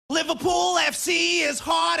Liverpool FC is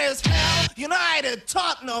hard as hell. United,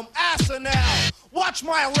 Tottenham, Arsenal. Watch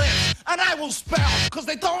my lips and I will spell. Cause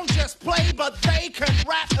they don't just play but they can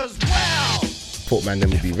rap as well. Thought man them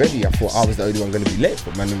would be ready. I thought I was the only one going to be late.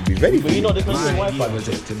 Thought man them would be ready. But you're not connecting Wi-Fi, was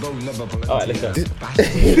it? Alright, let's go.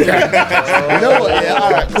 You know what? Yeah,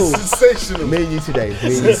 alright, cool. Sensational. Me and you today.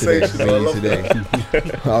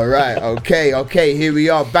 Alright, okay. Here we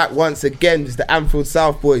are back once again. It's the Anfield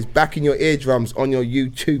South Boys back in your eardrums on your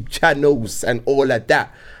YouTube channels and all of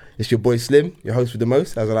that. It's your boy Slim, your host with the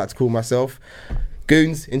most, as I like to call myself.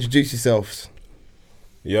 Goons, introduce yourselves.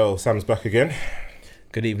 Yo, Sam's back again.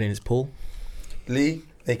 Good evening, it's Paul. Lee,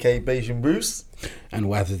 aka Beijing Bruce. And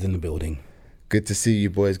Waz is in the building. Good to see you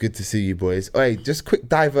boys. Hey, just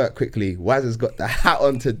divert quickly. Waz has got the hat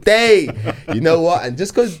on today. You know what? And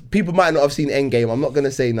just because people might not have seen Endgame, I'm not going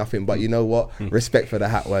to say nothing, but you know what? Respect for the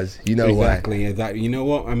hat, Waz. You know why. Exactly. You know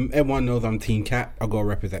what? Everyone knows I'm Team Cap. I got to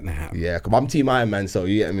represent the hat. Yeah, because I'm Team Iron Man, so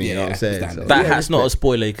you get me? You know what I'm saying? So, that hat's not a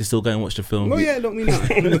spoiler. You can still go and watch the film. Oh, yeah, look me now.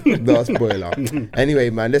 Not a spoiler. Anyway,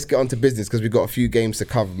 man, let's get on to business because we've got a few games to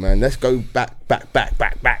cover, man. Let's go back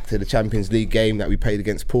to the Champions League game that we played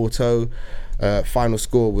against Porto. Final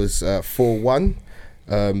score was 4-1.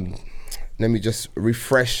 Let me just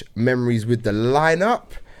refresh memories with the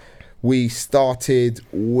lineup. We started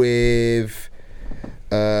with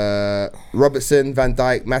Robertson, Van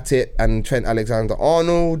Dijk, Matip and Trent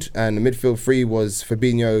Alexander-Arnold, and the midfield three was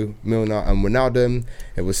Fabinho, Milner and Wijnaldum.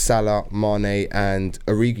 It was Salah, Mane and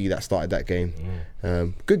Origi that started that game.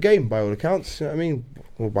 Good game by all accounts, you know what I mean?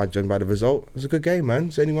 Well, by the result, it was a good game, man.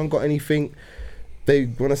 Has anyone got anything they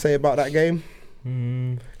want to say about that game?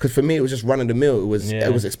 Because for me it was just run of the mill.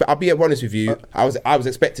 I'll be honest with you, I was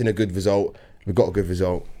expecting a good result. We got a good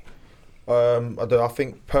result. I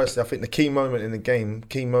think the key moment in the game,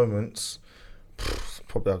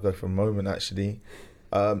 probably I'll go for a moment actually.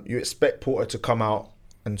 You expect Porto to come out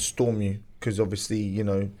and storm you because obviously, you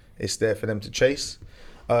know, it's there for them to chase.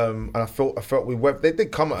 And I felt they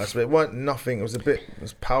did come at us, but it weren't nothing. It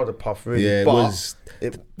was powder puff really. Yeah, but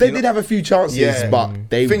they did have a few chances, but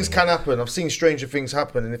things can happen. I've seen stranger things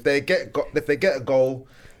happen, and if they get a goal,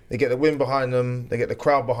 they get the wind behind them, they get the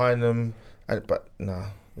crowd behind them, but nah,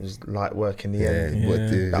 it was light work in the end.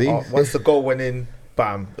 Once the goal went in,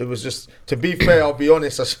 bam! It was just. To be fair, I'll be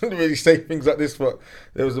honest. I shouldn't really say things like this, but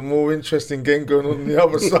there was a more interesting game going on the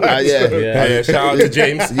other side. Shout out to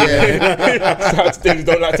James. Shout out to James who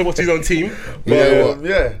don't like to watch his own team. But,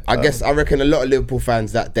 I reckon a lot of Liverpool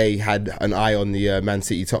fans that day had an eye on the Man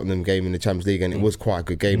City Tottenham game in the Champions League, and it was quite a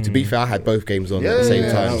good game. To be fair, I had both games on at the same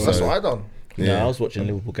time. That's what I done. Yeah, I was watching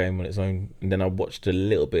the Liverpool game on its own, and then I watched a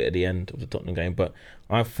little bit at the end of the Tottenham game. But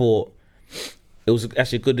I thought it was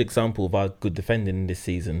actually a good example of our good defending this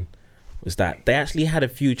season. Was that they actually had a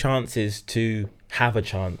few chances to have a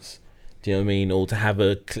chance? Do you know what I mean? Or to have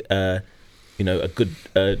a good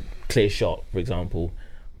clear shot, for example.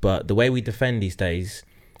 But the way we defend these days,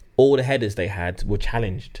 all the headers they had were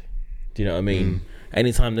challenged. Do you know what I mean?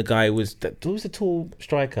 Anytime the guy was the tall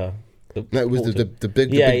striker. It was the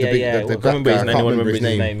big. I can't remember his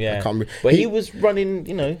name. Yeah, but he was running.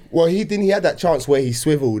 You know. Well, he had that chance where he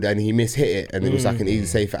swiveled and he mishit it, and it was like an easy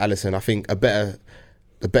save for Alisson. I think a better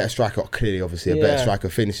striker, clearly, obviously, a better striker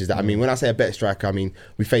finishes that. I mean, when I say a better striker, I mean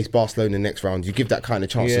we face Barcelona next round. You give that kind of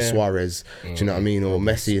chance to Suarez. Do you know what I mean? Or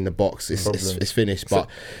Messi in the box. It's finished, but.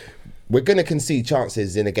 We're going to concede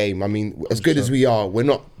chances in a game. I mean, as good as we are, we're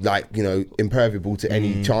not imperviable to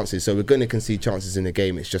any chances. So we're going to concede chances in a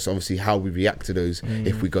game. It's just obviously how we react to those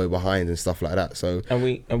if we go behind and stuff like that. So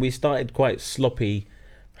and we started quite sloppy,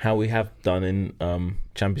 how we have done in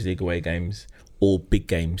Champions League away games or big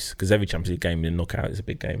games, because every Champions League game in knockout is a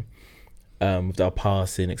big game. With our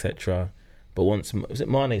passing, etc. But once was it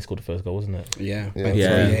Mane scored the first goal, wasn't it? Yeah. Back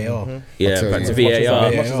to VAR.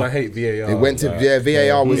 As much as I hate VAR, it went to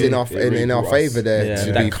VAR was in our favour there. Yeah,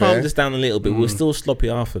 to that be calmed fair. us down a little bit. We were still sloppy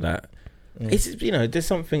after that. It's there's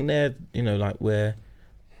something there, like where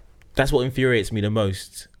that's what infuriates me the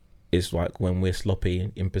most is like when we're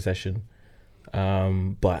sloppy in possession.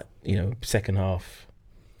 But second half,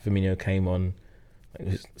 Firmino came on.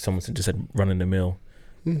 Someone just said run in the mill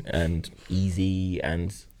and easy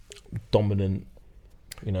and dominant.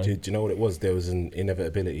 Do you know what it was? There was an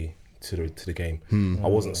inevitability to the game. I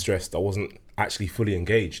wasn't stressed. I wasn't actually fully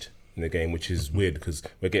engaged in the game, which is weird because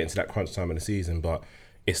we're getting to that crunch time in the season. But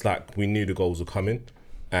it's like we knew the goals were coming,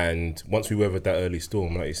 and once we weathered that early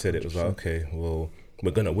storm, like you said, it was like, okay, well,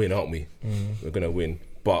 we're gonna win, aren't we? We're gonna win,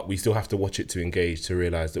 but we still have to watch it to engage to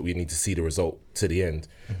realise that we need to see the result to the end.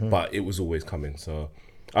 But it was always coming. So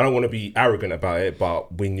I don't want to be arrogant about it,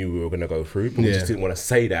 but we knew we were gonna go through. But we just didn't want to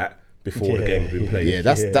say that before the game had been played. Yeah,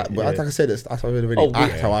 that. But like I said, that's how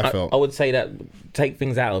I felt. I would say that, take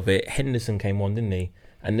things out of it, Henderson came on, didn't he?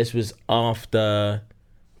 And this was after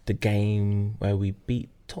the game where we beat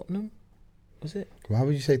Tottenham. Was it? Why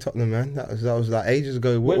would you say Tottenham, man? That was like ages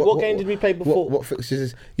ago. What game did we play before? What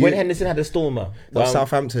fixtures? When Henderson had a stormer.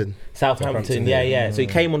 Southampton. Southampton, yeah. So he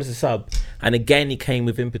came on as a sub, and again he came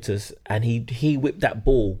with impetus, and he whipped that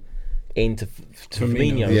ball into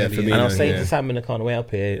Firmino. Yeah, Firmino. And I was saying to Sam Minnick on the way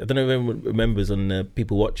up here, I don't know if anyone remembers on the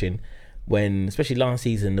people watching, when, especially last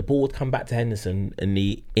season, the ball would come back to Henderson in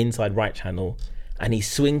the inside right channel, and he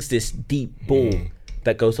swings this deep ball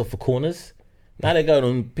that goes off for corners. Now they're going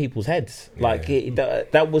on people's heads. Like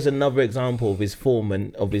that was another example of his form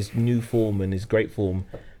and of his new form and his great form.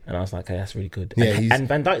 And I was like, okay, that's really good. Yeah, and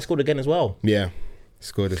Van Dijk scored again as well. Yeah,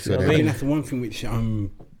 scored. I think that's the one thing which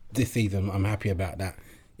this season I'm happy about. That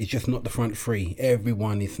it's just not the front three.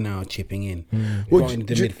 Everyone is now chipping in. The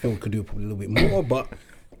midfield could do probably a little bit more, but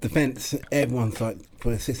defence, everyone's like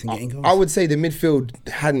for assisting getting goals. I would say the midfield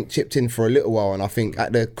hadn't chipped in for a little while, and I think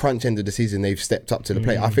at the crunch end of the season they've stepped up to the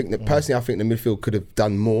plate. I think that personally, I think the midfield could have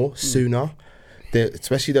done more sooner.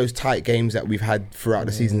 Especially those tight games that we've had throughout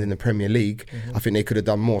the season in the Premier League. I think they could have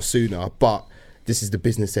done more sooner, but this is the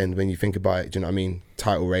business end when you think about it. Do you know what I mean?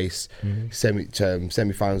 Title race,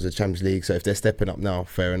 semi-finals of the Champions League. So if they're stepping up now,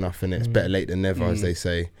 fair enough, and it's better late than never, as they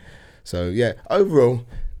say. So yeah, overall,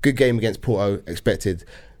 good game against Porto, expected.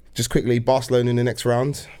 Just quickly, Barcelona in the next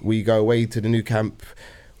round. We go away to the Nou Camp.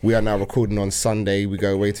 We are now recording on Sunday. We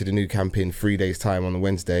go away to the Nou Camp in 3 days' time on the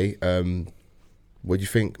Wednesday. What do you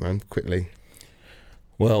think, man? Quickly.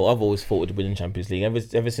 Well, I've always thought we'd win in Champions League.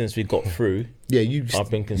 Ever since we got through,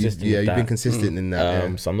 I've been consistent. You've been consistent in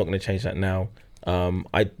that. So I'm not going to change that now.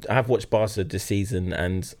 I have watched Barca this season,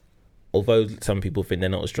 and although some people think they're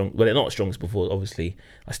not as strong, well, they're not as strong as before, obviously,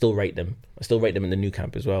 I still rate them. I still rate them in the Nou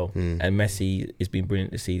Camp as well. And Messi has been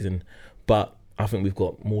brilliant this season, but I think we've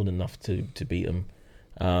got more than enough to beat them.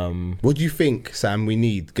 What do you think, Sam, we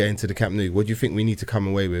need going to the Camp Nou? What do you think we need to come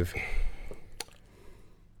away with?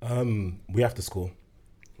 We have to score.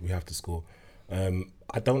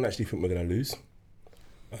 I don't actually think we're going to lose.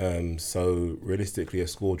 So realistically, a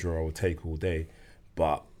score draw I will take all day.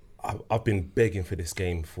 But I've been begging for this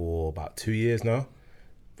game for about 2 years now.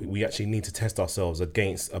 We actually need to test ourselves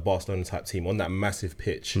against a Barcelona type team on that massive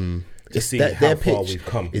pitch to see how far we've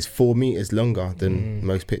come. It's 4 meters longer than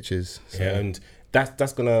most pitches. So. Yeah, and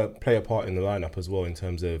that's going to play a part in the lineup as well in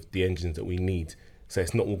terms of the engines that we need. So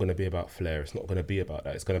it's not all going to be about flair. It's not going to be about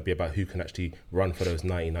that. It's going to be about who can actually run for those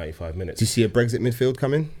 90, 95 minutes. Do you see a Brexit midfield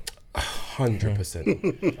coming?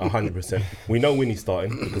 100%. 100%. We know Winnie's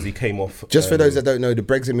starting because he came off. Just for those that don't know, the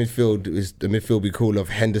Brexit midfield is the midfield we call of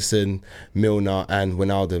Henderson, Milner and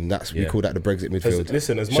Wijnaldum. We call that the Brexit midfield.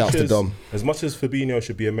 Listen, as much as Fabinho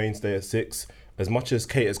should be a mainstay at 6, as much as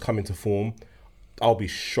Keita's come into form, I'll be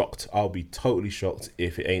shocked. I'll be totally shocked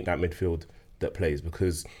if it ain't that midfield that plays,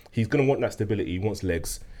 because he's going to want that stability, he wants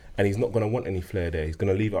legs, and he's not going to want any flair there. He's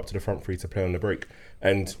going to leave it up to the front three to play on the break.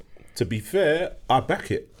 And to be fair, I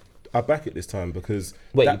back it this time, because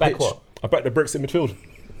you back what? I back the Brexit midfield.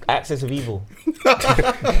 Access of evil.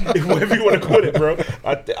 Whatever you want to call it, bro.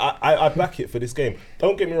 I back it for this game.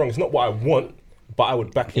 Don't get me wrong, it's not what I want, but I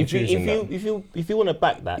would back if you want to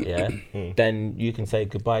back that, then you can say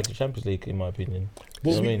goodbye to Champions League, in my opinion.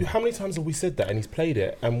 Well, how many times have we said that and he's played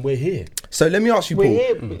it and we're here? So let me ask you, Paul.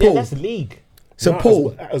 Yeah, that's the league. So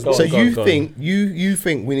Paul, you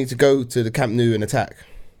think we need to go to the Camp Nou and attack?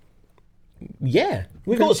 Yeah,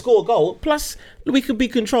 we've got to score a goal. Plus, we could be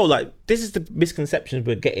controlled. Like, this is the misconceptions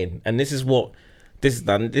we're getting, and this is what this is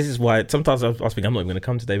done. This is why sometimes I was thinking I'm not even going to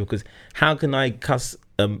come today, because how can I cuss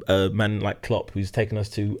a man like Klopp, who's taken us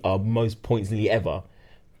to our most points nearly ever?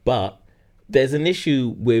 But there's an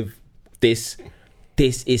issue with this.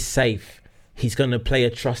 This is safe. He's going to play a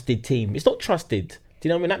trusted team. It's not trusted. Do you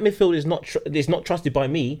know what I mean? That midfield is not trusted by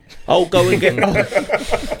me. I'll go and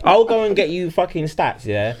get you fucking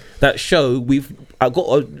stats, that show I've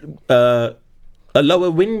got a lower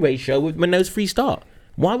win ratio when those three start.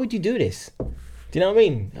 Why would you do this? Do you know what I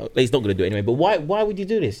mean? He's not going to do it anyway. But why would you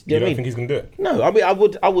do this? Do you know what I mean? Think he's going to do it? No, I mean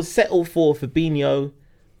I would settle for Fabinho,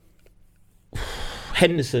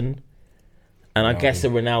 Henderson, and I guess a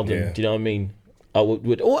Ronaldo. Yeah. Do you know what I mean? I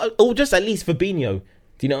would or just at least Fabinho.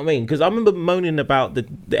 Do you know what I mean? Because I remember moaning about the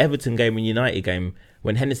Everton game and United game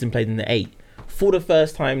when Henderson played in the 8 for the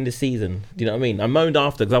first time this season. Do you know what I mean? I moaned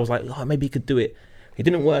after because I was like, maybe he could do it. It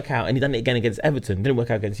didn't work out, and he done it again against Everton. It didn't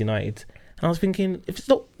work out against United. And I was thinking,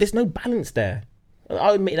 there's no balance there.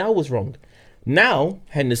 I admit I was wrong. Now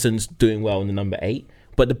Henderson's doing well in the number 8,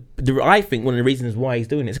 but I think one of the reasons why he's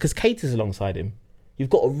doing it is because Keita's alongside him. you've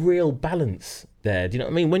got a real balance there. Do you know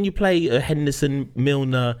what I mean? When you play Henderson,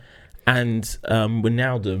 Milner, and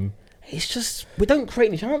Wijnaldum, it's just we don't create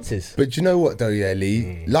any chances. But you know what though, yeah,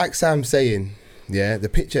 Lee? Like Sam's saying, yeah, the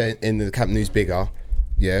picture in the Camp Nou's bigger.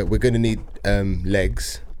 Yeah, we're going to need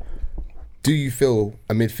legs. Do you feel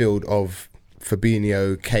a midfield of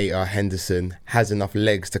Fabinho, Keita, Henderson has enough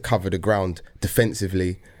legs to cover the ground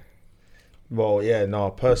defensively? Well, yeah, no,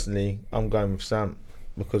 personally, I'm going with Sam.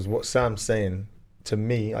 Because what Sam's saying, to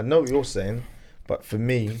me, I know what you're saying, but for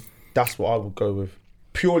me, that's what I would go with.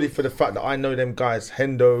 Purely for the fact that I know them guys,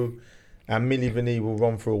 Hendo and Milli Vanilli, will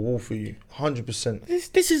run for a wall for you, 100%.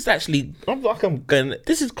 This is actually,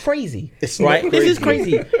 this is crazy. It's right? not This is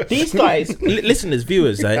crazy. These guys, listeners,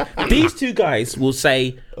 viewers, these two guys will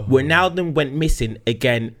say Wijnaldum went missing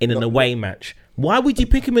again in an away match. Why would you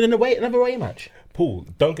pick him in another away match? Paul,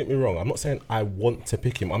 don't get me wrong. I'm not saying I want to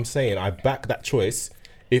pick him. I'm saying I back that choice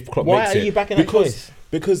if Klopp Why makes are it. you backing that choice?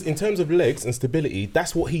 Because in terms of legs and stability,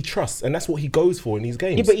 that's what he trusts and that's what he goes for in these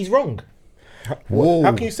games. Yeah, but he's wrong. Whoa.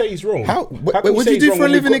 How can you say he's wrong? What do you do for a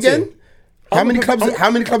living again? How many clubs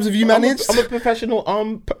have you managed? I'm a professional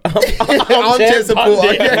armchair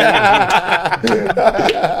supporter.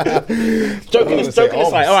 Joking aside.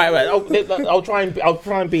 All right. I'll try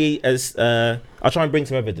and be as. I'll try and bring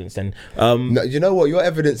some evidence then. No, you know what? Your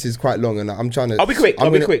evidence is quite long, and I'm trying to. I'll be quick.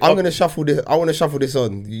 I'm gonna shuffle this. I want to shuffle this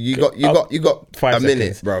on. You got 5 a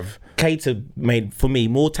minute, seconds. bruv. Keita made for me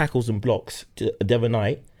more tackles and blocks the other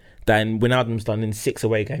night than Wijnaldum's done in 6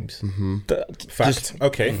 away games. Fact.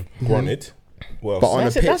 Okay. Granted. Well, But on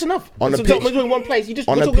That's a it. pitch, That's enough. on a So pitch, we're doing one place. You just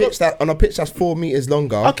on we're a talking pitch on a pitch that's 4 meters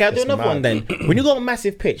longer. Okay, I'll do another mad. one then. When you've got a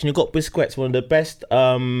massive pitch and you've got Busquets, one of the best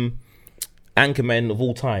anchormen of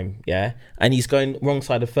all time, yeah, and he's going wrong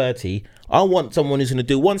side of 30, I want someone who's going to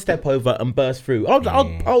do one step over and burst through. I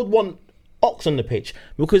would want Ox on the pitch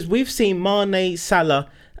because we've seen Mane, Salah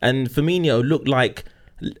and Firmino look like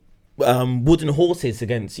wooden horses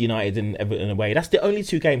against United and Everton away. That's the only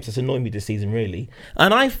 2 games that's annoyed me this season, really.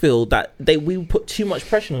 And I feel that we put too much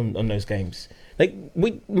pressure on those games. Like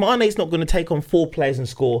Mane's not going to take on 4 players and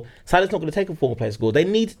score. Salah's not going to take on 4 players and score. They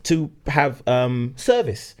need to have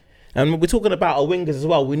service. And we're talking about our wingers as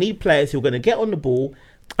well. We need players who are going to get on the ball,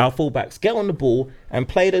 our fullbacks, get on the ball and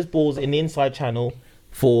play those balls in the inside channel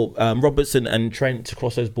for Robertson and Trent to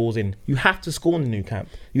cross those balls in. You have to score in the new camp.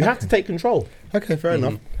 You have to take control. Okay, fair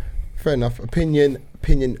enough. Fair enough. Opinion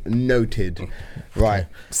noted. Right.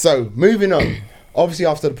 So moving on. Obviously,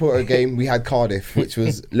 after the Porto game, we had Cardiff, which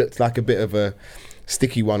looked like a bit of a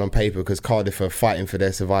sticky one on paper because Cardiff are fighting for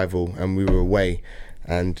their survival, and we were away.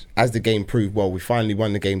 And as the game proved, well, we finally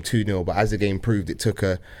won the game 2-0. But as the game proved, it took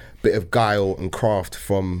a bit of guile and craft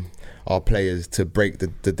from our players to break the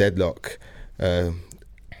deadlock.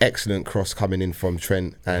 Excellent cross coming in from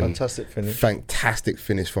Trent and fantastic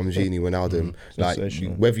finish from Gini Wijnaldum. Like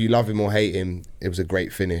whether you love him or hate him, it was a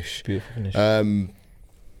great finish. Beautiful finish.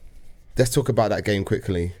 Let's talk about that game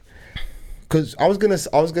quickly, because I was gonna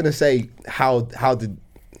say how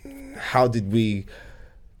did we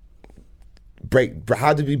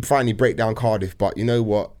finally break down Cardiff? But you know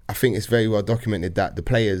what? I think it's very well documented that the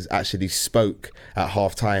players actually spoke at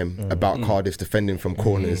half-time about Cardiff defending from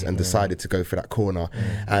corners and decided to go for that corner.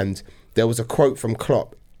 And there was a quote from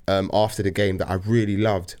Klopp after the game that I really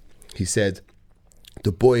loved. He said,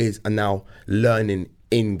 the boys are now learning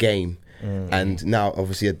in-game and now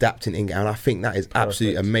obviously adapting in-game. And I think that is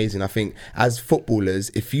absolutely amazing. I think as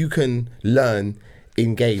footballers, if you can learn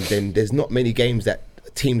in-game, then there's not many games that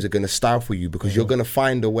teams are going to style for you, because you're going to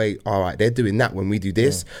find a way. All right, they're doing that when we do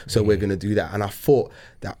this, so we're going to do that. And I thought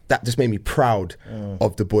that just made me proud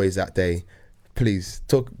of the boys that day. Please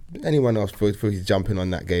talk anyone else before he's jumping on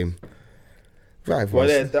that game. Right,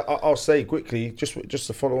 well, I'll say quickly, just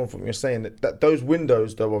to follow on from what you're saying, that those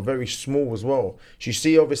windows though are very small as well. So you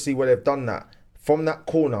see obviously where they've done that from that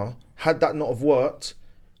corner. Had that not have worked,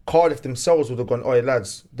 Cardiff themselves would have gone, "Oi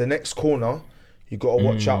lads, the next corner, you got to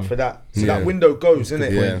watch out for that." So that window goes, isn't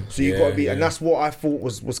it? Yeah. So you got to be, and that's what I thought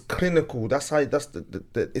was clinical. That's how. That's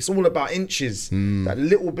the it's all about inches. That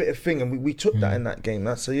little bit of thing, and we took that in that game.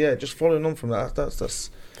 Just following on from that. That's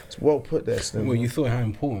well put there. Slim. Well, you saw how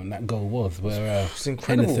important that goal was, where it's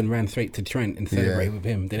incredible. Henderson ran straight to Trent and celebrated with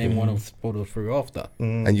him. They didn't want to follow through after.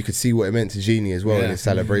 And you could see what it meant to Gini as well in his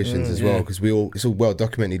celebrations as well, because it's all well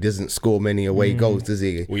documented. He doesn't score many away goals, does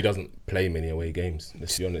he? Well, he doesn't play many away games.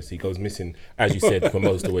 Let's be honest. He goes missing, as you said, for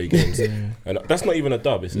most away games, and that's not even a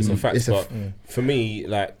dub. It's a fact. But for me,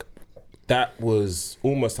 like, that was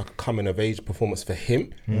almost like a coming of age performance for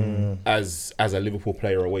him as a Liverpool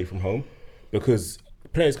player away from home, because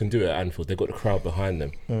players can do it at Anfield. They've got the crowd behind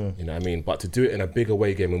them. You know what I mean? But to do it in a big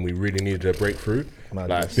away game when we really needed a breakthrough,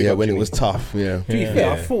 like, when it was tough. Yeah. To be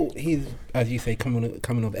fair, I thought he's, as you say,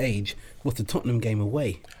 coming of age was the Tottenham game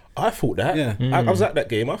away. I thought that. Yeah. I was at that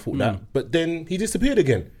game. I thought that. But then he disappeared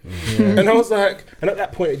again. And I was like, and at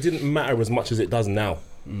that point, it didn't matter as much as it does now.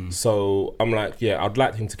 So I'm like, yeah, I'd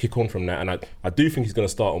like him to kick on from that. And I do think he's going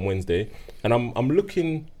to start on Wednesday. And I'm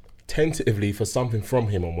looking tentatively for something from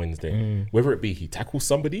him on Wednesday, whether it be he tackles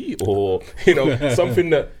somebody or, you know,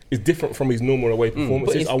 something that is different from his normal away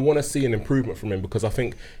performances. I want to see an improvement from him, because I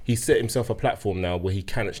think he's set himself a platform now where he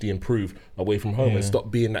can actually improve away from home and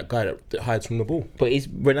stop being that guy that hides from the ball. But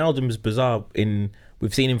Ronaldo's bizarre.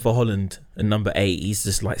 We've seen him for Holland and number 8. He's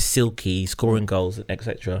just like silky, scoring goals,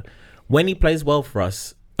 etc. When he plays well for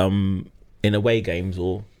us in away games,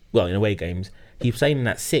 he's playing in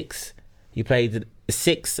that 6. He played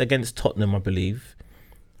 6 against Tottenham, I believe.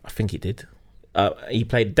 I think he did. He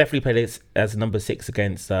definitely played as number 6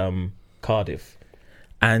 against Cardiff.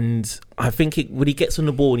 And I think when he gets on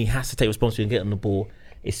the ball and he has to take responsibility and get on the ball,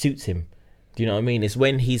 it suits him. Do you know what I mean? It's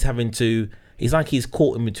when he's having to... It's like he's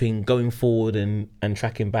caught in between going forward and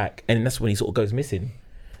tracking back. And that's when he sort of goes missing.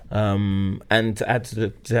 And to add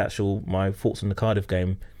to my thoughts on the Cardiff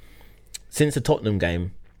game, since the Tottenham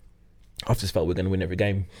game, I've just felt we're going to win every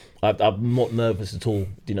game. I'm not nervous at all. Do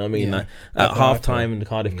you know what I mean? Like, at half-time in the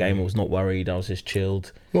Cardiff game, I was not worried. I was just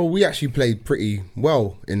chilled. Well, we actually played pretty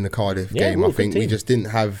well in the Cardiff game. I think we just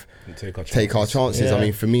didn't take our chances. Yeah. I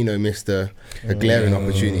mean, Firmino missed a glaring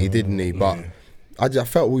opportunity, didn't he? But I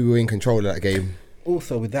felt we were in control of that game.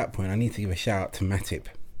 Also, with that point, I need to give a shout out to Matip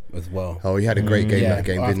as well. Oh, he had a great game that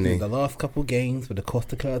game, didn't he? The last couple of games with the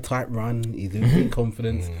Costa Curve type run, he's losing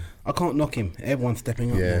confidence. I can't knock him. Everyone's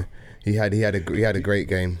stepping up. Yeah, he had a great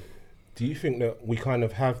game. Do you think that we kind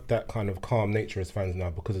of have that kind of calm nature as fans now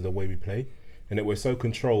because of the way we play, and that we're so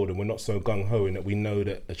controlled and we're not so gung-ho, and that we know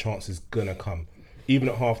that a chance is gonna come? Even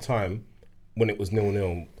at half-time, when it was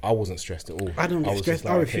 0-0, I wasn't stressed at all. I don't get stressed.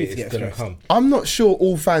 I refuse to get stressed. Come. I'm not sure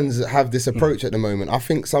all fans have this approach at the moment. I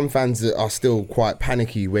think some fans are still quite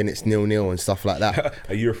panicky when it's 0-0 and stuff like that.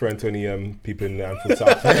 Are you referring to any people in the Anfield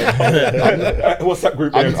South? What's that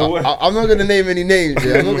group? I'm not going to name any names.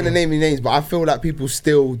 I'm not going to name any names, but I feel like people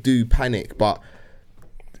still do panic. But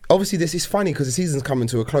obviously, this is funny because the season's coming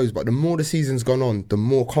to a close. But the more the season's gone on, the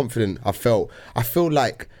more confident I felt.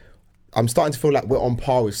 I'm starting to feel like we're on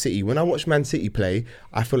par with City. When I watch Man City play,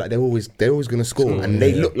 I feel like they're always going to score, and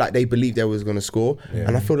they look like they believe they was going to score.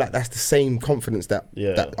 And I feel like that's the same confidence that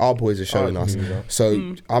our boys are showing us.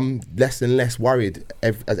 So I'm less and less worried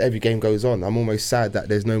as every game goes on. I'm almost sad that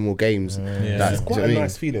there's no more games. It's quite a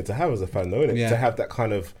nice feeling to have as a fan, though, isn't it? To have that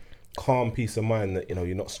kind of calm peace of mind that, you know,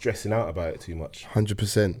 you're not stressing out about it too much.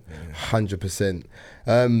 100%.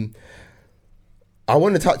 100%. I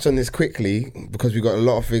want to touch on this quickly because we've got a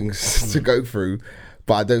lot of things to go through,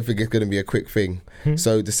 but I don't think it's going to be a quick thing.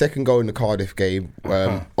 So the second goal in the Cardiff game,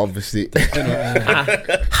 obviously... He did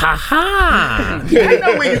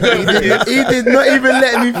not even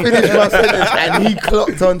let me finish my sentence, and he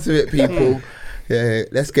clocked onto it, people. Yeah,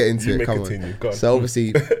 let's get into it, come on. So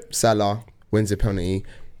obviously, Salah wins the penalty.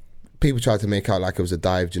 People tried to make out like it was a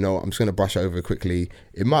dive. Do you know what? I'm just going to brush over quickly.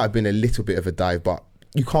 It might have been a little bit of a dive, but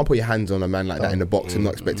you can't put your hands on a man like that in the box and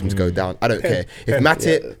not expect him to go down. I don't care. If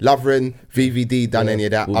Matip, Lovren, VVD done any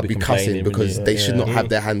of that, I'd be cussing because they should not have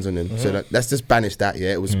their hands on him. So let's just banish that,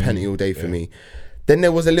 it was a penalty all day for me. Then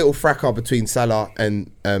there was a little fracas between Salah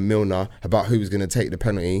and Milner about who was going to take the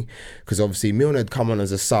penalty, because obviously Milner had come on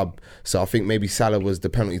as a sub, so I think maybe Salah was the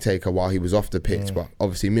penalty taker while he was off the pitch, but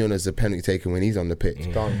obviously Milner's the penalty taker when he's on the pitch.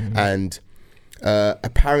 And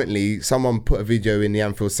apparently someone put a video in the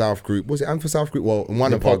Anfield South group. Was it Anfield South group? Well, in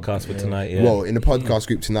one of the podcast for tonight. Well, in the podcast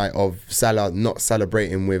group tonight of Salah not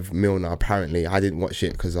celebrating with Milner. Apparently, I didn't watch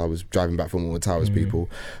it because I was driving back from Water Towers, people.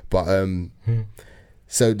 But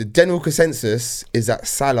so the general consensus is that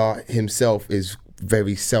Salah himself is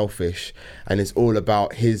very selfish and it's all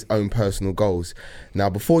about his own personal goals. Now,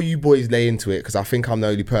 before you boys lay into it, because I think I'm the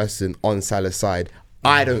only person on Salah's side,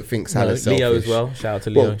 I don't think Salah's selfish. Leo as well. Shout out to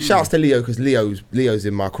Leo. Well, shouts to Leo because Leo's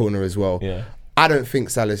in my corner as well. Yeah. I don't think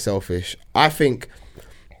Salah's selfish. I think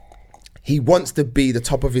he wants to be the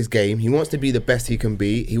top of his game. He wants to be the best he can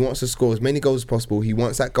be. He wants to score as many goals as possible. He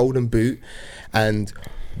wants that golden boot. And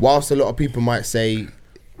whilst a lot of people might say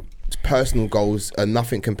personal goals are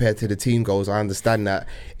nothing compared to the team goals, I understand that.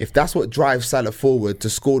 If that's what drives Salah forward to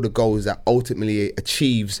score the goals that ultimately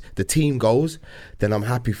achieves the team goals, then I'm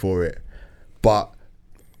happy for it. But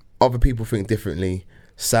other people think differently.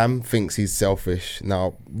 Sam thinks he's selfish.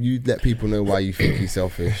 Now, you let people know why you think he's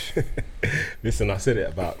selfish. Listen, I said it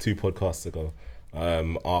about 2 podcasts ago.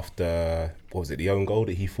 after, what was it, the own goal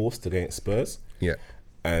that he forced against Spurs. Yeah.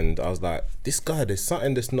 And I was like, this guy, there's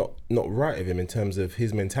something that's not right with him in terms of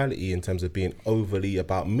his mentality, in terms of being overly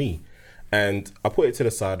about me. And I put it to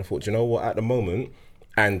the side. I thought, you know what, at the moment,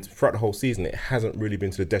 and throughout the whole season, it hasn't really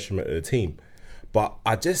been to the detriment of the team. But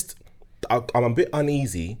I'm a bit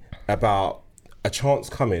uneasy about a chance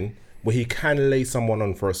coming where he can lay someone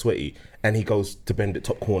on for a sweaty and he goes to bend it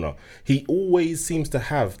top corner. He always seems to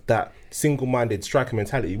have that single-minded striker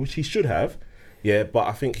mentality, which he should have. Yeah, but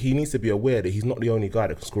I think he needs to be aware that he's not the only guy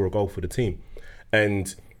that can score a goal for the team.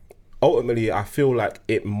 And ultimately, I feel like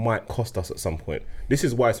it might cost us at some point. This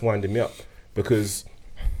is why it's winding me up, because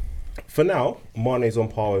for now, Mane's on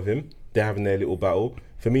par with him. They're having their little battle.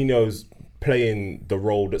 Firmino's playing the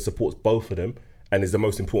role that supports both of them and is the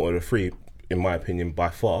most important of the three, in my opinion, by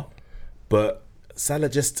far. But Salah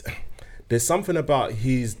there's something about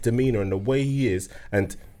his demeanour and the way he is.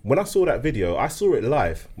 And when I saw that video, I saw it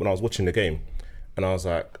live when I was watching the game. And I was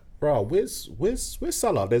like, bro, where's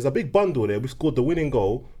Salah? There's a big bundle there. We scored the winning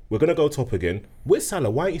goal. We're going to go top again. Where's Salah?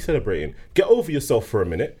 Why aren't you celebrating? Get over yourself for a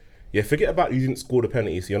minute. Yeah, forget about you didn't score the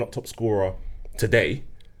penalty, so you're not top scorer today.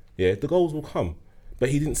 Yeah, the goals will come. But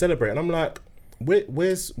he didn't celebrate. And I'm like,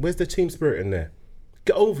 where's the team spirit in there?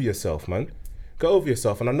 Get over yourself, man. Get over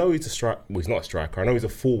yourself. And I know he's a striker. Well, he's not a striker. I know he's a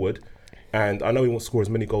forward. And I know he wants to score as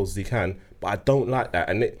many goals as he can. But I don't like that.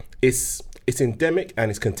 And it's endemic and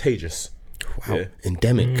it's contagious. Wow, yeah.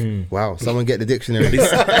 Endemic. Wow, someone get the dictionary. It's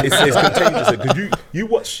contagious.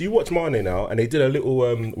 Because you watch Mane now, and they did a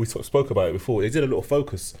little. We spoke about it before. They did a little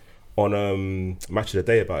focus on Match of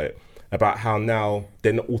the Day about how now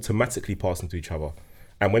they're not automatically passing to each other,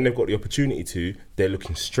 and when they've got the opportunity to, they're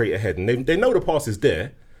looking straight ahead, and they know the pass is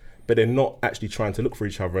there, but they're not actually trying to look for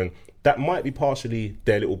each other, and that might be partially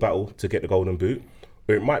their little battle to get the golden boot.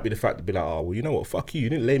 Or it might be the fact to be like, oh, well, you know what, fuck you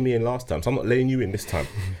didn't lay me in last time, so I'm not laying you in this time.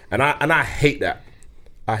 And I hate that.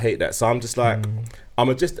 I hate that. So I'm just like,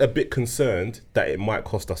 I'm just a bit concerned that it might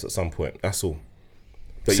cost us at some point. That's all.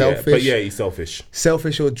 But selfish. Yeah, he's selfish.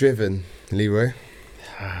 Selfish or driven, Leroy?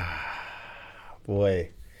 Boy,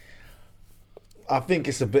 I think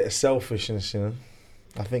it's a bit of selfishness, you know.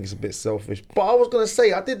 I think it's a bit selfish. But I was gonna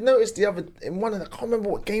say, I did notice I can't remember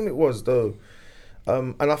what game it was though,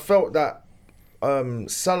 and I felt that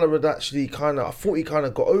Salah had actually I thought he kind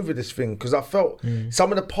of got over this thing, because I felt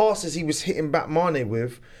some of the passes he was hitting back Mane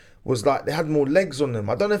with was like they had more legs on them.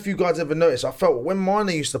 I don't know if you guys ever noticed. I felt when Mane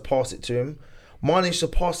used to pass it to him, Mane used to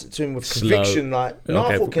pass it to him with conviction, like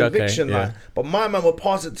I thought conviction, like. But my man would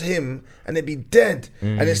pass it to him and it'd be dead,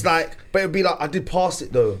 and it's like, but it'd be like, I did pass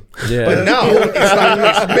it though. Yeah. But now it's like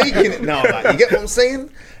it's making it now. Like, you get what I'm saying?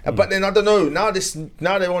 But then I don't know. Now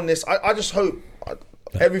they're on this. I just hope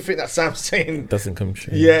everything that Sam's saying doesn't come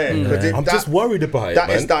true. Yeah, I'm just worried about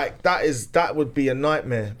it. That would be a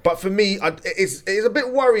nightmare. But for me, it's a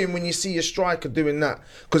bit worrying when you see a striker doing that,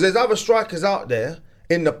 because there's other strikers out there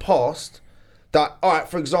in the past that, all right,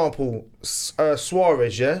 for example,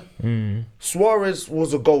 Suarez. Yeah, Suarez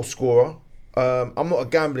was a goal scorer. I'm not a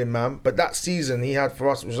gambling man, but that season he had for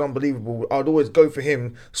us was unbelievable. I'd always go for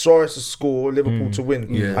him. Suarez to score, Liverpool to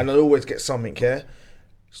win, and I'd always get something. Yeah,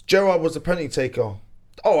 Gerrard was a penalty taker.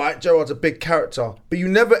 All right, Gerrard's a big character, but you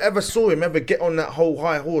never ever saw him ever get on that whole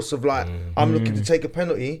high horse of like, I'm looking to take a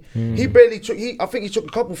penalty. He barely took. I think he took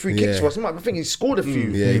a couple free kicks for us. I think he scored a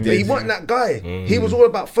few. But he wasn't that guy. He was all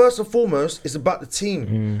about, first and foremost, it's about the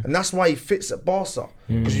team, and that's why he fits at Barca.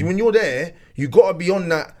 Because when you're there, you got to be on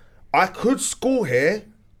that. I could score here,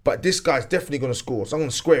 but this guy's definitely going to score, so I'm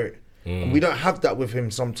going to square it. And we don't have that with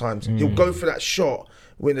him sometimes. He'll go for that shot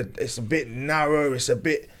when it's a bit narrow, it's a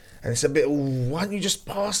bit, why don't you just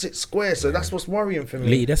pass it square? So that's what's worrying for me.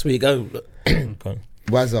 Lee, that's where you go.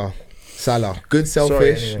 Wazza, Salah, good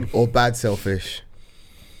selfish or bad selfish?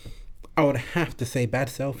 I would have to say bad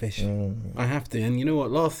selfish. I have to. And you know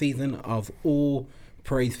what? Last season, I was all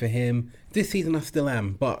praise for him. This season, I still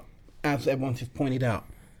am. But as everyone just pointed out,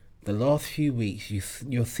 the last few weeks,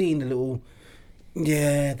 you're seeing the little,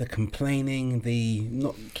 the complaining, the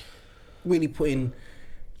not really putting,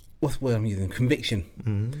 what's the word I'm using? Conviction.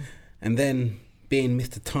 And then being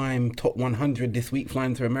Mr. Time top 100 this week,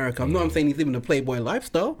 flying to America. I'm not saying he's living a playboy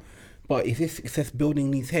lifestyle, but is his success building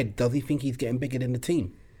in his head? Does he think he's getting bigger than the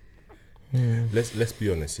team? Let's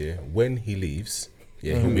be honest here. When he leaves,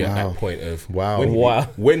 he'll be at that point of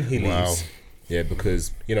when he leaves. Yeah,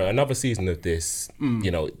 because another season of this,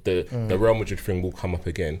 the Real Madrid thing will come up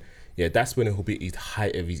again. Yeah, that's when it will be his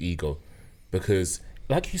height of his ego, because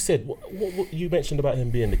like you said, what you mentioned about him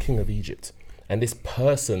being the king of Egypt, and this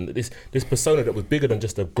person, this persona that was bigger than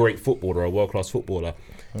just a great footballer, a world class footballer,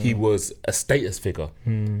 he was a status figure,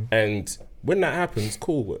 and when that happens,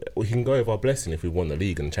 cool. We can go with our blessing if we won the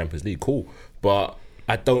league and the Champions League, cool. But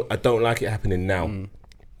I don't like it happening now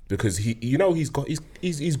because he's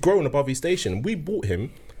grown above his station. We bought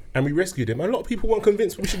him and we rescued him. A lot of people weren't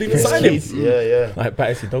convinced we should even sign him. Yeah. Like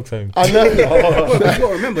Battersea Dog's Home. I know. Well, you've got to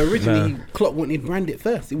remember, originally Klopp wanted Brandit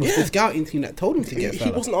first. It was the scouting team that told him to get He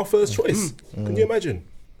Salah. wasn't our first choice. Can you imagine?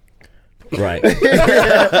 Right.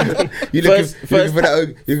 You looking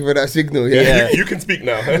for that signal? Yeah. You can speak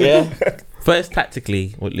now. Yeah. First,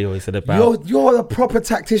 tactically, what Leo said about. You're a proper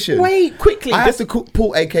tactician. Wait, quickly. I have to call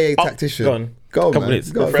Paul, aka tactician. Go on. Go on, Couple man.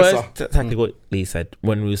 minutes. Go on. First, tactically, what Lee said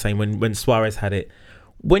when we were saying when Suarez had it.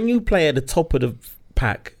 When you play at the top of the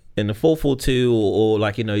pack in a 4-4-2 or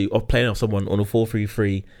like, you know, or playing off someone on a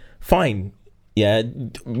 4-3-3, fine. Yeah.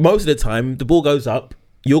 Most of the time, the ball goes up.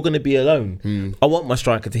 You're going to be alone. I want my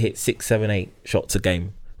striker to hit 6, 7, 8 shots a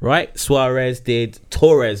game, right? Suarez did.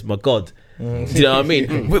 Torres, my God. Do you know what I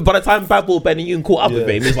mean? By the time bad ball Ben and you caught up with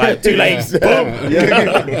him, it's like too late. Boom.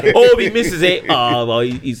 Or if he misses it,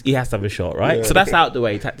 he has to have a shot, right? So that's out the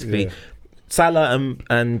way tactically. Salah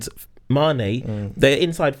and Mane, they're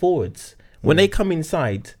inside forwards. When they come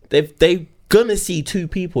inside, they're gonna see two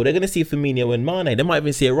people. They're gonna see Firmino and Mane. They might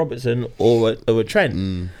even see a Robertson or a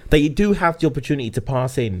Trent. They do have the opportunity to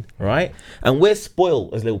pass in, right? And we're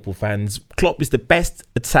spoiled as Liverpool fans. Klopp is the best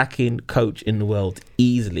attacking coach in the world,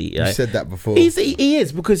 easily. You said that before. He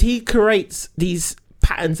is, because he creates these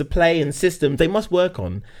patterns of play and systems they must work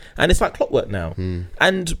on, and it's like clockwork now.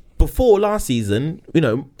 And before last season, you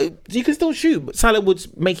know, you can still shoot, but Salah would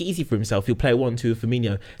make it easy for himself. He'll play 1-2 with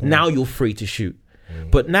Firmino. Now you're free to shoot.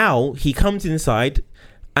 But now he comes inside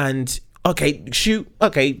and, okay, shoot,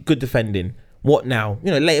 okay, good defending. What now?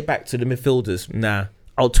 You know, lay it back to the midfielders. Nah,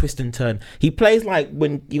 I'll twist and turn. He plays like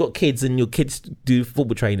when you got kids and your kids do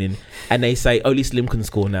football training and they say, only Slim can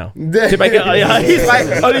score now. To make it, he's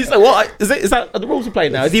like, only Slim, what? Is that the rules of play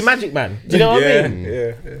now? Is he Magic Man? Do you know what I mean?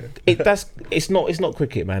 Yeah. It's not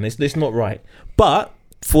cricket, man. It's not right. But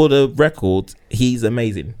for the record, he's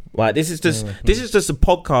amazing. Like this is just a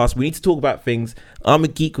podcast. We need to talk about things. I'm a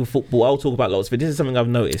geek with football. I'll talk about lots of it. This is something I've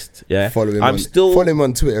noticed. Yeah, Follow him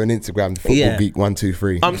on Twitter and Instagram. Football Geek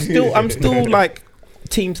 123. I'm still like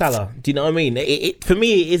Team Salah. Do you know what I mean? For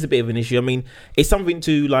me, it is a bit of an issue. I mean, it's something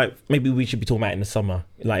to like. Maybe we should be talking about in the summer.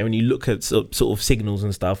 Like when you look at sort of signals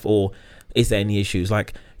and stuff, or is there any issues?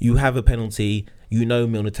 Like you have a penalty. You know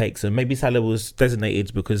Milner takes them. Maybe Salah was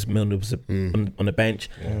designated because Milner was on the bench.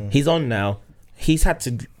 He's on now. He's had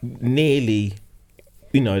to nearly,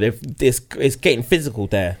 you know, it's getting physical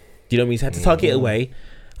there. Do you know what I mean? He's had to tuck it away.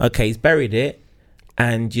 Okay, he's buried it,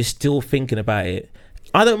 and you're still thinking about it.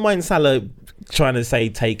 I don't mind Salah trying to say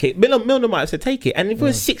take it. Milner might have said take it, and if we're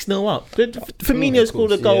 6-0 up, Firmino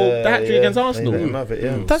scored a goal, the hat-trick against Arsenal. Let him have it,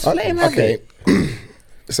 Let him have it.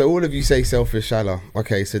 So all of you say selfish Salah.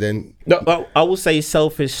 Okay, so then... No, I will say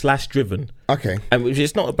selfish/driven. Okay. And which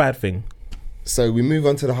is not a bad thing. So we move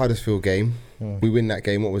on to the Huddersfield game. We win that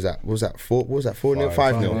game. What was that? Was that 4? What was that? 4-0?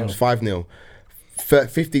 5-0. It was 5-0.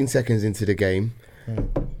 15 seconds into the game,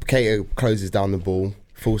 Keita closes down the ball,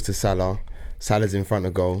 falls to Salah. Salah's in front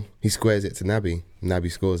of goal. He squares it to Naby.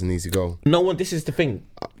 Naby scores an easy goal. No one. This is the thing.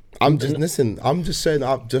 I'm just saying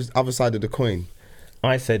just other side of the coin.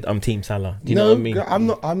 I said I'm Team Salah. Do you know what I mean? I'm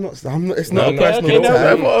not. It's not a personal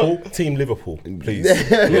attack. Team Liverpool, please.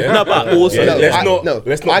 No, but also let's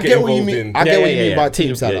not I get get what you involved mean. in. I get what you mean by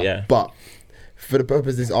Team Salah. Salah. But for the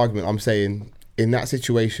purpose of this argument, I'm saying in that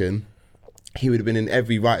situation, he would have been in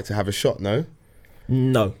every right to have a shot.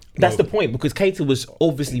 No, that's the point, because Keita was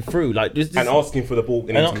obviously through, like this, and asking for the ball,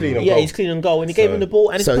 and he's clean on goal. He's clean on goal, and he gave him the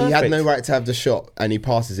ball, and it's perfect. He had no right to have the shot, and he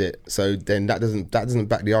passes it. So then that doesn't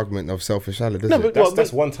back the argument of selfish Salah, does it?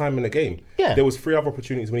 That's one time in the game. Yeah, there was 3 other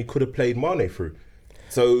opportunities when he could have played Mane through.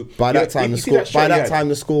 So by that time,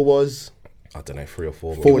 the score was, I don't know, 3 or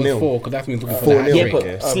 4. 4-0. 4, because that's when he's looking for 4-0.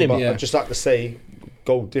 but Slim. I'd just like to say,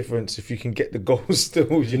 goal difference. If you can get the goals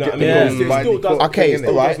still, you know what I mean. It still does. Okay, it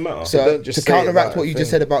still does matter. So to counteract what you just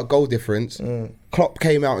said about goal difference, Klopp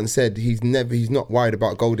came out and said he's not worried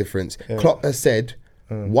about goal difference. Klopp has said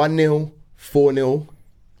 1-0, 4-0,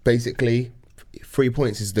 basically 3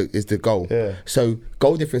 points is the goal. So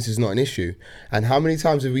goal difference is not an issue. And how many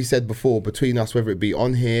times have we said before between us, whether it be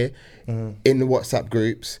on here, in the WhatsApp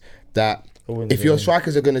groups, that if your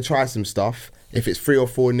strikers are going to try some stuff, if it's 3 or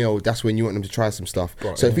 4-0, that's when you want them to try some stuff.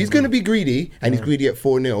 Right. So if he's going to be greedy, and he's greedy at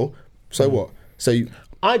 4-0, so what? So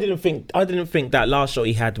I didn't think that last shot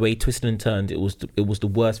he had where he twisted and turned, it was the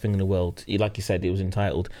worst thing in the world. Like you said, it was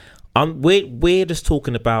entitled. We're just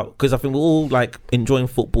talking about, because I think we're all like enjoying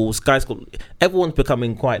football. Everyone's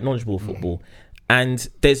becoming quite knowledgeable of football, and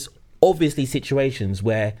there's obviously situations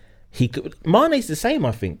where he could. Mane's the same,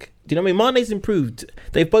 I think. Do you know what I mean? Mane's improved.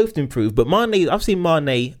 They've both improved, but Mane, I've seen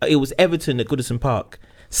Mane. It was Everton at Goodison Park.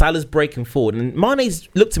 Salah's breaking forward, and Mane's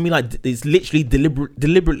looked to me like he's literally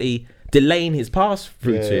deliberately delaying his pass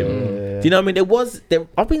through to him. Do you know what I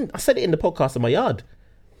mean? I said it in the podcast in my yard.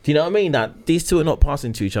 Do you know what I mean? That these two are not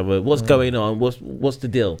passing to each other. What's going on? What's the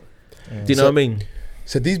deal? Do you know what I mean?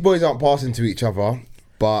 So these boys aren't passing to each other,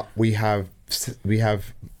 but we have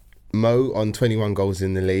Mo on 21 goals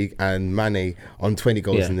in the league and Mane on 20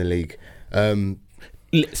 goals in the league.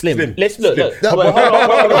 Slim. Let's look. No, Hold on.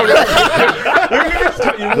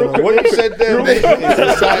 What you said there,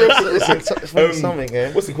 it's something,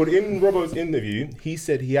 yeah. What's it called? In Robbo's interview, he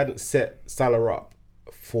said he hadn't set Salah up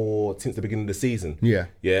since the beginning of the season. Yeah.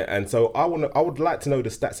 And so I would like to know the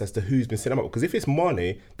stats as to who's been setting him up, because if it's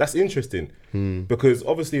Mane, that's interesting. Because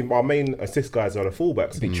obviously our main assist guys are the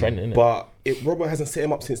fullbacks. Big trend, isn't it? But Robbo hasn't set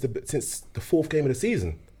him up since the fourth game of the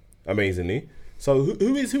season. Amazingly. So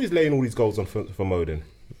who is laying all these goals on for Mo then?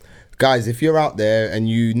 Guys, if you're out there and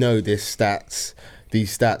you know these stats,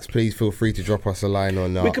 please feel free to drop us a line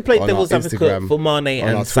on we could play on devil's our advocate Instagram, for Mane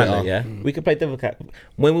and Salah, Twitter. yeah? We could play devil's advocate.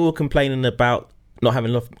 When we were complaining about not having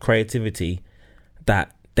enough creativity,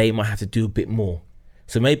 that they might have to do a bit more.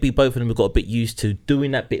 So maybe both of them have got a bit used to doing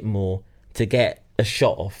that bit more to get a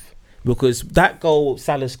shot off. Because that goal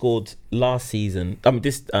Salah scored last season,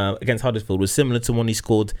 this against Huddersfield, was similar to one he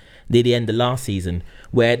scored near the end of last season,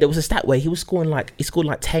 where there was a stat where he scored like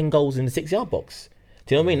 10 goals in the 6-yard box.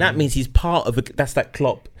 Do you know what I mean? That means he's part of that's that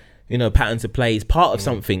Klopp, pattern to play. He's part of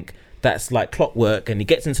something that's like clockwork, and he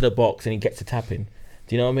gets into the box and he gets to tapping.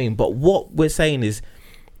 Do you know what I mean? But what we're saying is,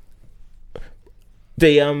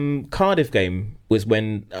 the Cardiff game was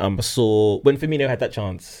when when Firmino had that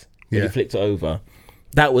chance, when he flicked it over.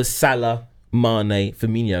 That was Salah, Mane,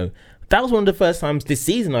 Firmino. That was one of the first times this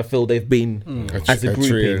season I feel they've been as a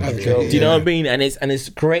grouping. Do you know what I mean? And it's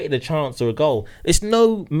created a chance or a goal. It's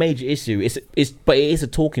no major issue. But it is a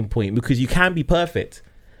talking point, because you can be perfect.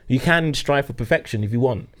 You can strive for perfection if you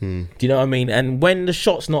want. Do you know what I mean? And when the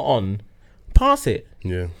shot's not on, pass it.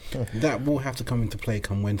 Yeah. That will have to come into play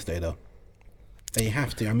come Wednesday, though. They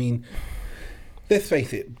have to. I mean, let's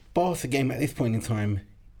face it, Barca game at this point in time,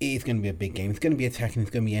 it is going to be a big game. It's going to be attacking.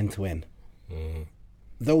 It's going to be end to end.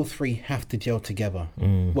 Those three have to gel together.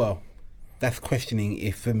 Well, that's questioning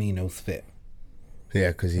if Firmino's fit. Yeah,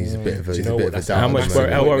 because he's a bit of a doubt. How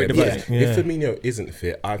worried about it? If Firmino isn't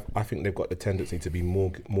fit, I think they've got the tendency to be more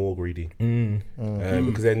greedy,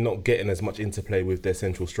 because they're not getting as much interplay with their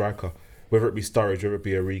central striker. Whether it be Sturridge, whether it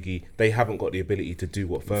be Origi, they haven't got the ability to do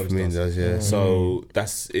what Firmino does. Yeah. So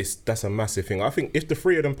that's a massive thing. I think if the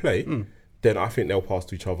three of them play, then I think they'll pass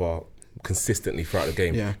to each other consistently throughout the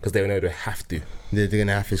game, because they know they have to. It's going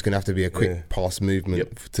to have to be a quick pass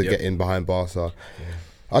movement to get in behind Barca.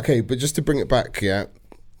 Okay, but just to bring it back,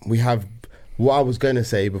 we have what I was going to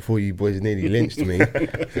say before you boys nearly lynched me. You know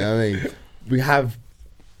what I mean? We have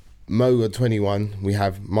Mo on 21, we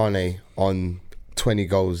have Mane on 20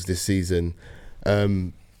 goals this season.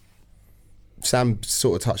 Sam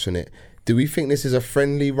sort of touched on it. Do we think this is a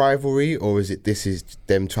friendly rivalry, or is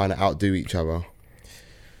them trying to outdo each other?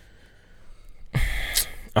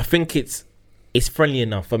 I think it's friendly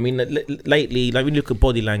enough. I mean, lately, like when you look at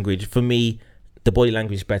body language, for me, the body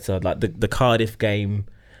language is better. Like the Cardiff game,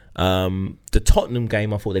 the Tottenham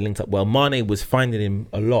game, I thought they linked up well. Mane was finding him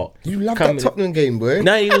a lot. You love that Tottenham game, boy.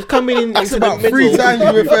 No, he was coming in into about the middle 3 times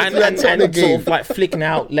you referred to that Tottenham and game. sort of like flicking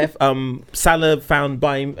out left. Salah found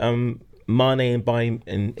by Mane and Bayern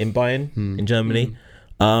in Bayern in Germany.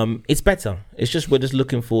 It's better. It's just we're just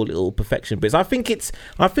looking for little perfection bits. I think it's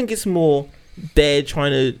more they're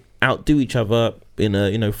trying to outdo each other in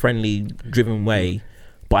a friendly, driven way.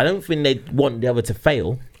 But I don't think they want the other to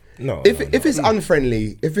fail. No. If it's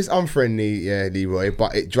unfriendly, Leroy,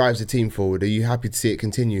 but it drives the team forward, are you happy to see it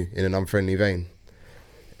continue in an unfriendly vein?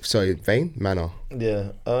 Sorry, manner.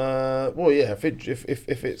 Yeah. Well, yeah.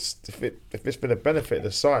 If it's been a benefit of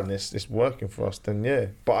the side and it's working for us, then yeah.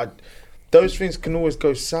 But those things can always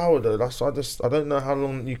go sour though. I don't know how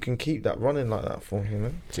long you can keep that running like that for. You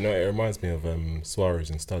know. Do you know what it reminds me of? Suarez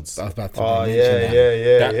and Studs. I was about to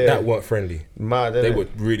That weren't friendly. Mad. They were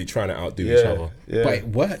really trying to outdo each other. Yeah. But it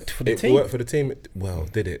worked for the team. It worked for the team. Well,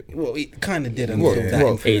 did it? Well, it kind of did until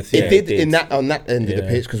that. It did on that end of the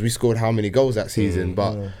pitch, because we scored how many goals that season,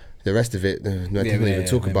 but the rest of it, didn't even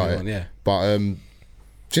talk about it. Yeah. But do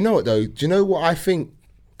you know what though? Do you know what I think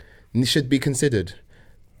should be considered?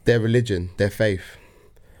 Their religion, their faith.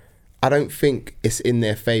 I don't think it's in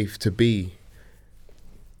their faith for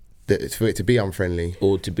it to be unfriendly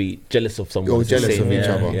Or to be jealous of someone. or jealous of each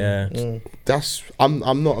other. Yeah. That's I'm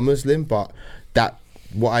not a Muslim, but that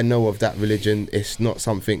what I know of that religion, it's not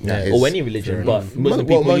something that is... Or any religion, but Muslim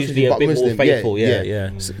people usually a bit more faithful.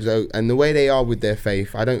 Yeah. So, and the way they are with their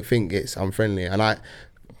faith, I don't think it's unfriendly. And I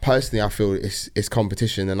feel it's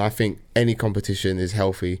competition, and I think any competition is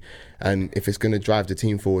healthy. And if it's going to drive the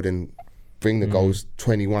team forward and bring the goals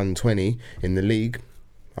 21-20 in the league,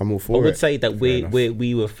 I'm all for it. I would say that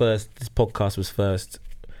we were first. This podcast was first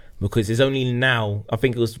because it's only now. I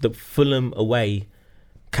think it was the Fulham away.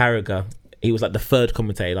 Carragher, he was like the third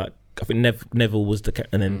commentator. Like I think Neville was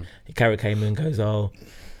and then Carragher came in and goes, "Oh,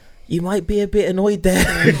 you might be a bit annoyed there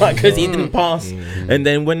because he didn't pass." And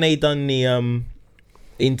then when they done the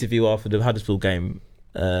interview after the Huddersfield game,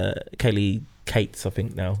 Kelly Cates, I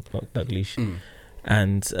think now, not Douglas,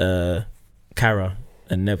 and Cara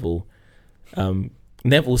and Neville.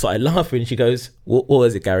 Neville started laughing. She goes, what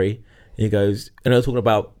was it, Gary? He goes, and I was talking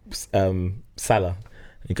about Salah.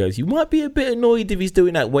 He goes, you might be a bit annoyed if he's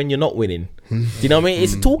doing that when you're not winning. Do you know what I mean?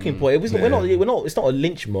 It's a talking point. We're not. It's not a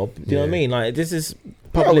lynch mob. Do you know what I mean? Like this is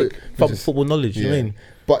public football knowledge. Do you know what I mean?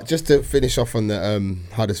 But just to finish off on the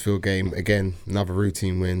Huddersfield game again, another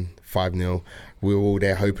routine win, 5-0. We were all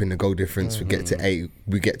there hoping the goal difference would get to 8.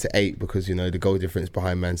 We get to 8 because the goal difference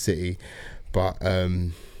behind Man City, but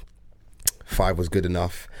 5 was good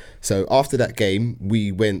enough. So after that game,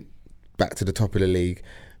 we went back to the top of the league.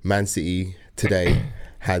 Man City today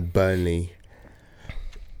had Burnley.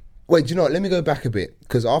 Wait, do you know what? Let me go back a bit,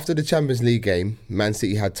 because after the Champions League game, Man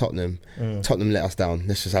City had Tottenham. Tottenham let us down.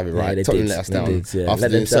 Let's just have it right. Tottenham let us down. After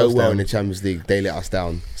doing so well in the Champions League, they let us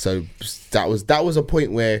down. So that was a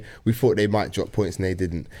point where we thought they might drop points and they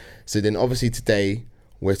didn't. So then obviously today,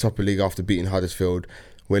 we're top of the league after beating Huddersfield.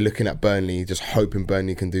 We're looking at Burnley, just hoping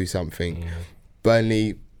Burnley can do something.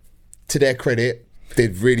 Burnley, to their credit,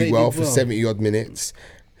 did really well for 70 odd minutes.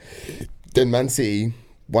 Then Man City,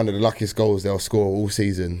 one of the luckiest goals they'll score all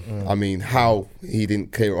season. I mean, how he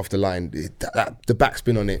didn't clear it off the line. The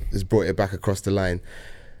backspin on it has brought it back across the line.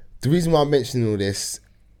 The reason why I'm mentioning all this,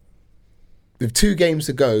 with 2 games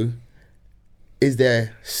to go, is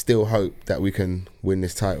there still hope that we can win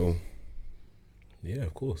this title? Yeah,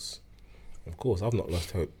 of course. Of course. I've not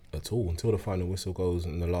lost hope at all until the final whistle goes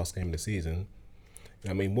in the last game of the season.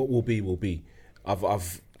 I mean, what will be, will be.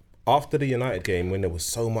 I've after the United game, when there was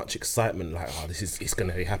so much excitement, like, it's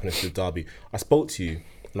going to be happening to the derby, I spoke to you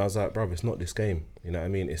and I was like, bro, it's not this game. You know what I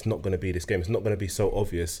mean? It's not going to be this game. It's not going to be so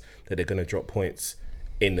obvious that they're going to drop points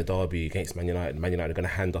in the derby against Man United. Man United are going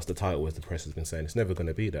to hand us the title, as the press has been saying. It's never going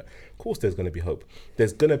to be that. Of course, there's going to be hope.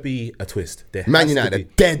 There's going to be a twist. Man United are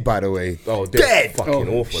dead, by the way. Oh, they're dead. Fucking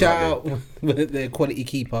awful. Shout out their quality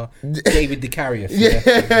keeper, David Decarius.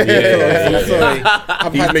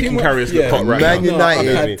 Sorry. He's making Karius look hot right Man now.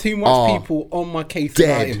 United I've had too much people on my case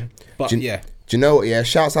about him. But do you know what? Yeah,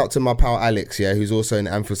 shouts out to my pal Alex, who's also in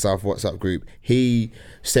the Anfield South WhatsApp group. He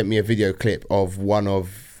sent me a video clip of one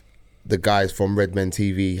of the guys from Redmen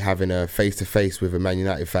TV having a face-to-face with a Man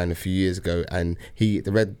United fan a few years ago, and the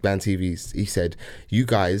Redman TV, he said, you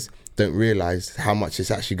guys don't realise how much it's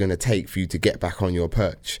actually going to take for you to get back on your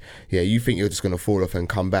perch. Yeah, you think you're just going to fall off and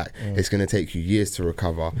come back. It's going to take you years to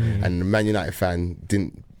recover. And the Man United fan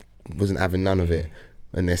wasn't having none of it.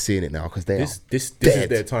 And they're seeing it now because this is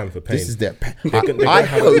their time for pain. This is their pain. They're going to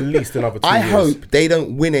have at least another 2 years. I hope they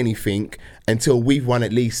don't win anything until we've won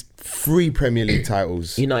at least 3 Premier League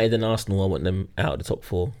titles. United and Arsenal, I want them out of the top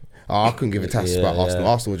 4. Oh, I couldn't give a tass about Arsenal.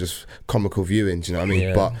 Arsenal were just comical viewing, do you know what I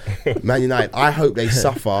mean? But Man United, I hope they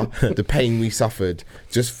suffer the pain we suffered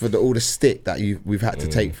just for all the stick that we've had to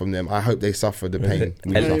take from them. I hope they suffer the pain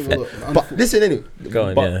we suffered. But listen,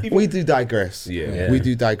 anyway, we do digress. We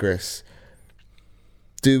do digress.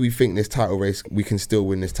 Do we think this title race, we can still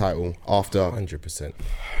win this title after 100%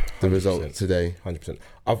 the result today? 100%.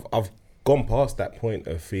 I've gone past that point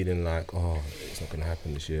of feeling like, it's not going to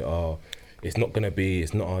happen this year. It's not going to be,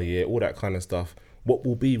 it's not our year, all that kind of stuff. What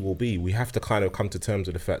will be, will be. We have to kind of come to terms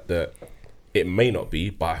with the fact that it may not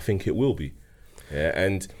be, but I think it will be. Yeah,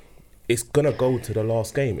 and it's going to go to the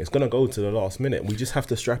last game. It's going to go to the last minute. We just have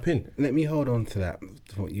to strap in. Let me hold on to that,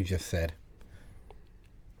 to what you just said.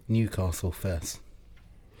 Newcastle first.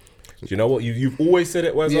 Do you know what? You've always said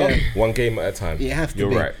it, Wazza. One game at a time. It has to You're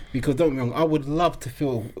be. right. Because don't get me wrong, I would love to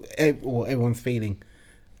feel what everyone's feeling.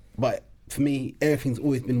 But for me, everything's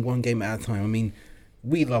always been one game at a time. I mean,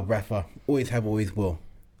 we love Rafa. Always have, always will.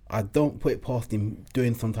 I don't put it past him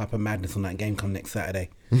doing some type of madness on that game come next Saturday.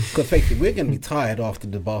 Because basically, we're going to be tired after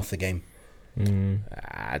the Barca game.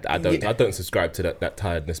 I don't subscribe to that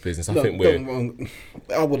tiredness business. I think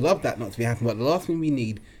I would love that not to be happening. But the last thing we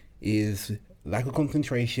need is lack of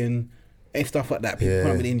concentration and stuff like that. People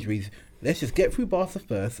come with injuries. Let's just get through Barca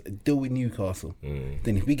first, deal with Newcastle.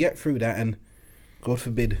 Then if we get through that, and God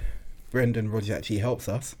forbid, Brendan Rodgers actually helps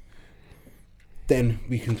us, then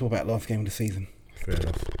we can talk about last game of the season.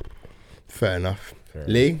 Fair enough.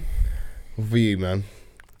 Lee, what for you, man?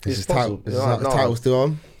 Is the title still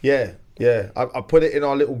on? Yeah. I put it in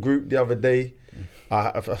our little group the other day.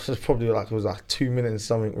 I was probably it was like 2 minutes and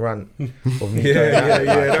something rant of me.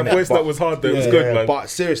 That voice that was hard though. It was good, man. But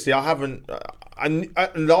seriously, I haven't.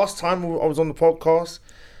 Last time I was on the podcast,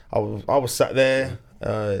 I was sat there.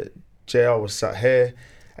 JR was sat here,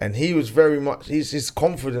 and he was very much. His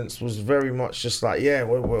confidence was very much just like, yeah,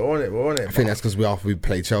 we're on it. I think that's because we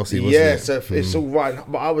played Chelsea. Wasn't it? So it's all right.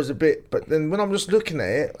 But I was a bit. But then when I'm just looking at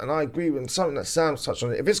it, and I agree with something that Sam's touched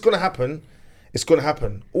on it. If it's gonna happen, it's gonna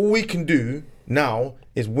happen. All we can do now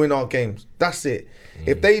is win our games. That's it.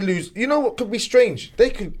 If they lose, you know what could be strange? They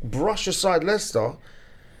could brush aside Leicester,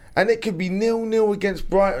 and it could be 0-0 against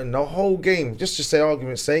Brighton the whole game, just to say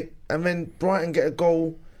argument's sake, and then Brighton get a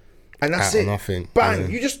goal, and that's it. Nothing. Bang!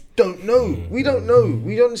 You just don't know. We don't know.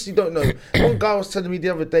 We honestly don't know. One guy was telling me the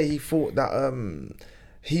other day he thought that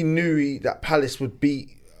he knew that Palace would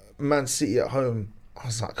beat Man City at home. I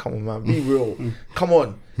was like, come on, man, be real. Come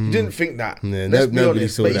on. You didn't think that. Yeah, Let's be nobody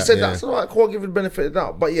honest. saw But he that, said yeah. that's all right, cool, I'll give it the benefit of the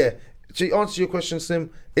doubt. But yeah, to answer your question, Slim,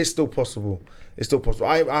 it's still possible. It's still possible.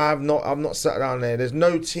 I've not sat down there. There's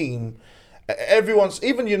no team. Everyone's,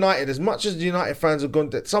 even United, as much as the United fans have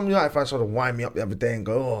gone, some United fans tried to wind me up the other day and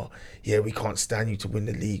go, oh, yeah, we can't stand you to win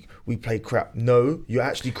the league. We play crap. No, you're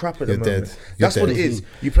actually crap at the moment. Dead. That's what it is.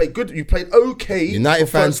 You played good. You played okay. United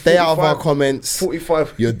for fans, first stay out of our 45 comments.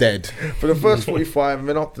 45. You're dead. For the first 45, and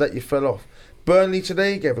then after that, you fell off. Burnley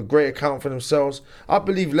today gave a great account for themselves. I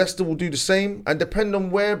believe Leicester will do the same, and depend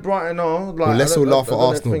on where Brighton are. Like, Well, Leicester will laugh at I don't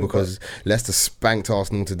Arsenal think, because Leicester spanked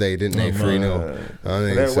Arsenal today, didn't they? 3-0.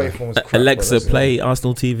 their away form was crap, Alexa, but play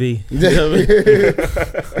Arsenal TV.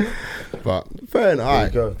 But fair enough. There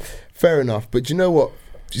you go. Fair enough. But do you know what?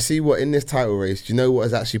 Do you see what in this title race? Do you know what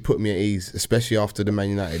has actually put me at ease, especially after the Man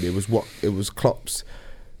United? It was Klopp's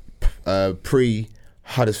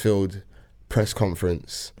pre-Huddersfield press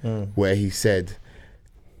conference where he said,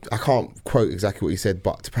 I can't quote exactly what he said,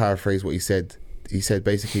 but to paraphrase what he said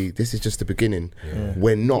basically, this is just the beginning.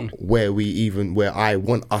 We're not where I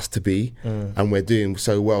want us to be, and we're doing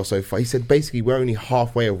so well so far. He said basically we're only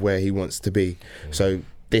halfway of where he wants to be. So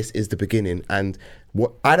this is the beginning. And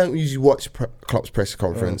what I don't usually watch Klopp's press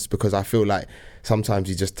conference because I feel like sometimes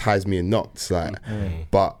he just ties me in knots.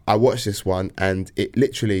 But I watched this one, and it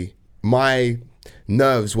literally, my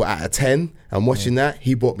nerves were at a 10, and watching that,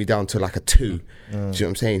 he brought me down to like a 2. Do you know what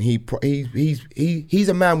I'm saying? He's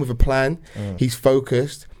a man with a plan. He's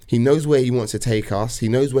focused. He knows where he wants to take us. He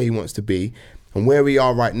knows where he wants to be. And where we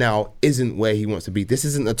are right now isn't where he wants to be. This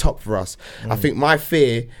isn't the top for us. I think my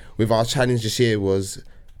fear with our challenge this year was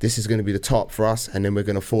this is going to be the top for us, and then we're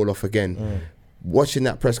going to fall off again. Watching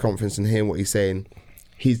that press conference and hearing what he's saying,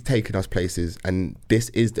 he's taken us places, and this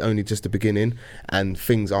is only just the beginning, and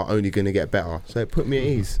things are only going to get better. So it put me at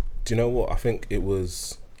ease. Do you know what? I think it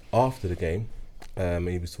was after the game.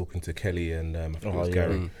 He was talking to Kelly and I think it was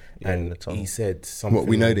Gary, and he said something. What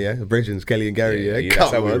we know there, the Bridgens, Kelly and Gary.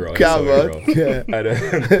 Come on.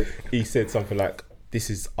 And he said something like,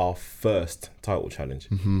 "This is our first title challenge,"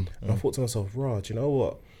 and I thought to myself, "Raj, you know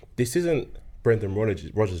what? This isn't Brendan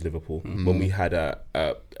Rodgers Liverpool when we had a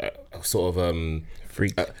sort of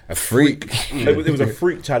freak. A freak. It was a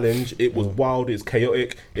freak challenge. It was wild. It was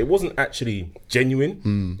chaotic. It wasn't actually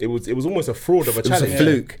genuine. It was almost a fraud of a challenge. It was a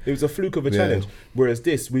fluke. It was a fluke of a challenge. Whereas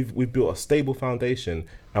this, we've built a stable foundation,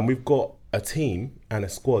 and we've got a team and a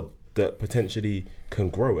squad that potentially can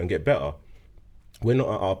grow and get better. We're not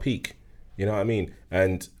at our peak. You know what I mean?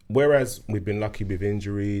 And whereas we've been lucky with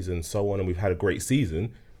injuries and so on, and we've had a great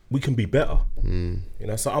season, we can be better. You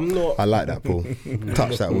know, so I'm not. I like that, Paul.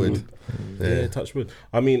 Touch that wood. Yeah, touch wood.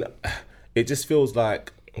 I mean, it just feels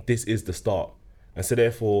like this is the start. And so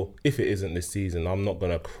therefore, if it isn't this season, I'm not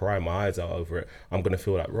going to cry my eyes out over it. I'm going to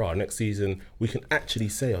feel like, right, next season, we can actually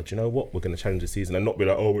say, oh, do you know what? We're going to challenge the season and not be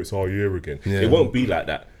like, oh, it's our year again. It won't be like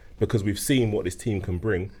that because we've seen what this team can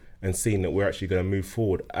bring and seen that we're actually going to move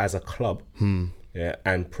forward as a club. Yeah,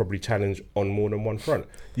 and probably challenge on more than one front.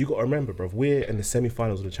 You got to remember, bro, we're in the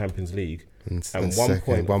semi-finals of the Champions League, and one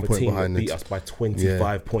point team that beat us by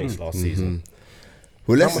 25 points last season.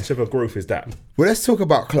 Well, how much of a growth is that? Well, let's talk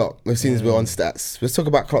about Klopp. As soon as we're on stats, let's talk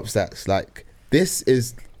about Klopp stats. Like, this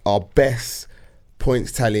is our best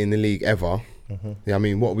points tally in the league ever. Yeah, I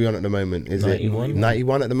mean, what are we on at the moment? Is 91? it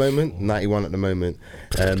 91 at the moment? 91 at the moment.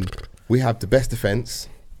 We have the best defence.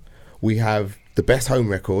 We have the best home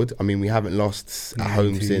record. I mean, we haven't lost at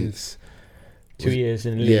home since 2 years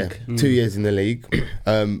in the league. Yeah, 2 years in the league.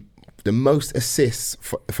 the most assists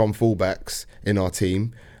from fullbacks in our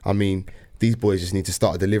team. I mean, these boys just need to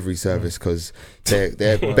start a delivery service because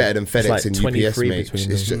they're better than FedEx like and UPS, mate.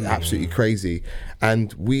 It's just absolutely crazy.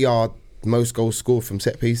 And we are most goals scored from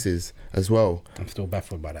set pieces as well. I'm still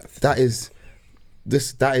baffled by that. That is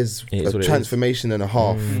a transformation and a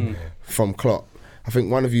half from Klopp. I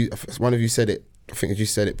think one of you said it. I think you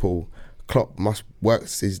said it, Paul. Klopp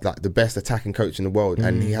is like the best attacking coach in the world,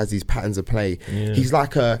 and he has these patterns of play. Yeah. He's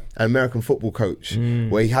like an American football coach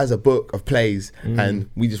where he has a book of plays, and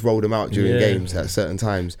we just roll them out during games at certain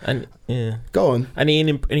times. And go on. And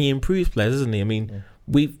he improves players, doesn't he? I mean,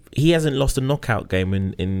 he hasn't lost a knockout game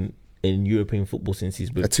in European football since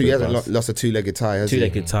he's been. He hasn't lost a two-legged tie, has he?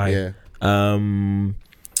 Two-legged tie. Yeah.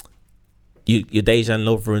 Your Dejan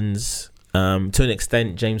Lovren's, to an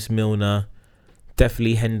extent, James Milner.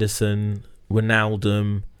 Definitely Henderson,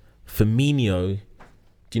 Ronaldo, Firmino.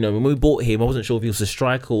 When we bought him, I wasn't sure if he was a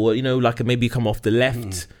striker or, like maybe come off the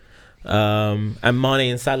left. And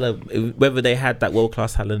Mane and Salah, whether they had that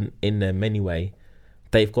world-class talent in them anyway,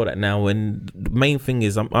 they've got it now. And the main thing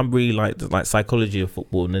is, I'm really like the psychology of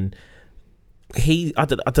football. And I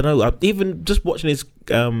don't know, even just watching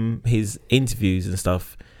his interviews and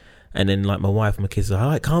stuff. And then like my wife and my kids are like, all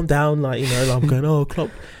right, calm down, like, I'm going, oh, Klopp.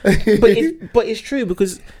 But it's true,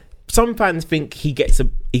 because some fans think he gets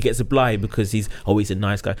a blight because he's a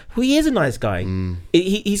nice guy. Well, he is a nice guy.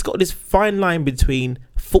 He's got this fine line between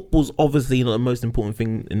football's obviously not the most important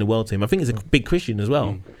thing in the world to him. I think he's a big Christian as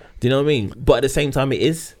well. Do you know what I mean? But at the same time, it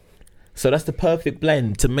is. So that's the perfect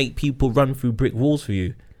blend to make people run through brick walls for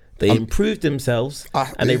you. They improve themselves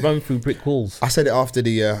and they run through brick walls. I said it after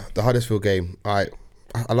the Huddersfield game.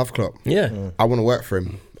 I love Klopp. Yeah. I want to work for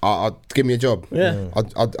him. I'll give me a job. Yeah.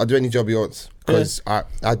 I'll do any job he wants, because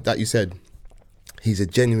that you said, he's a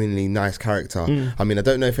genuinely nice character. I mean, I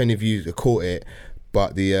don't know if any of you caught it,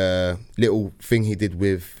 but the little thing he did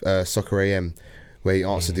with Soccer AM, where he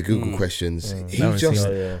answered the Google questions.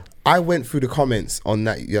 I went through the comments on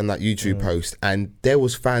that YouTube post, and there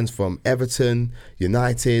was fans from Everton,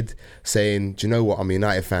 United, saying, do you know what, I'm a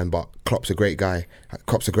United fan, but Klopp's a great guy.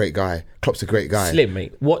 Klopp's a great guy. Klopp's a great guy. Slim,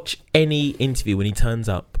 mate, watch any interview when he turns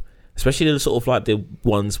up, especially the sort of like the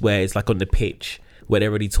ones where it's like on the pitch, where they're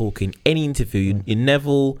already talking. Any interview, in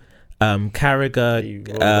Neville, Carragher,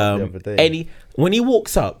 when he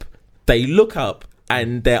walks up, they look up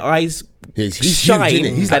and their eyes shine,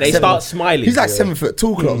 and they start smiling. He's like 7 foot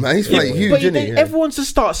tall, Klopp, man. He's like huge, but isn't he? Everyone just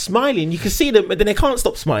starts smiling. You can see them, but then they can't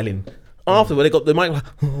stop smiling. After when they got the mic,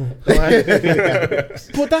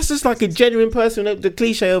 but that's just like a genuine person. The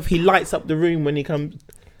cliche of he lights up the room when he comes.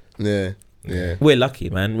 Yeah. We're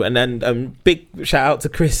lucky, man. And then big shout out to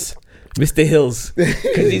Chris, Mr. Hills,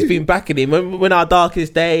 because he's been backing him when our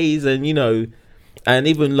darkest days, and and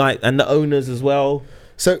even and the owners as well.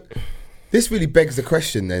 So this really begs the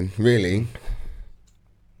question then, really.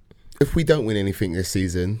 If we don't win anything this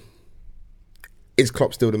season, is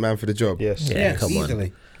Klopp still the man for the job? Yes. Yeah, come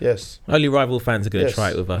easily. on. Yes. Only rival fans are going to try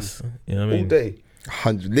it with us. You know what I mean? All day.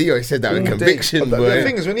 100. Leo said that with conviction. The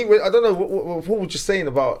thing is, I don't know what Paul was just saying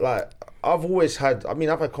about, like, I've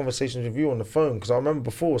had conversations with you on the phone, because I remember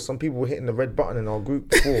before some people were hitting the red button in our group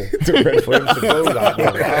before for him to go. Like,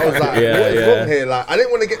 I was like, what is wrong here? Like, I didn't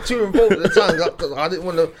want to get too involved at the time. Because I didn't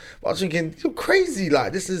want to. I was thinking, you're crazy.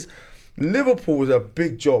 Like, Liverpool is a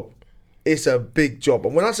big job. It's a big job,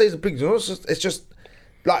 and when I say it's a big job, it's just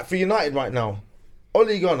like for United right now.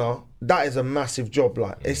 Ole Gunnar, that is a massive job.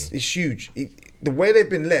 Like, it's huge. The way they've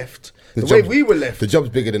been left, the way we were left. The job's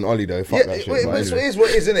bigger than Ole, though. Fuck that shit. It is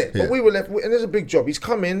what it is, isn't it? But we were left, and there's a big job. He's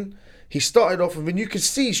come in, he started off, and you could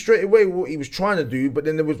see straight away what he was trying to do, but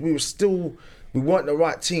then we weren't the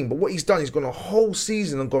right team. But what he's done, he's gone a whole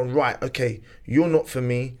season and gone, right, okay, you're not for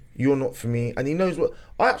me, and he knows what.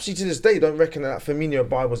 I actually to this day don't reckon that Firmino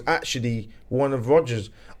buy was actually one of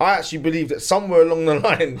Rodgers. I actually believe that somewhere along the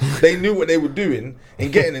line they knew what they were doing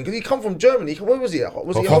in getting him, because he come from Germany. Where was he at?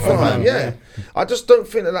 Was he Hoffenheim? Yeah. I just don't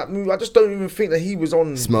think that move. I just don't even think that he was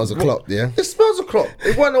on. Smells of Klopp, yeah. It smells of Klopp.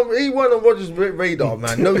 He weren't on Rodgers' radar,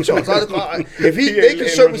 man. No chance. If they can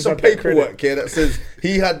show me some paperwork here that says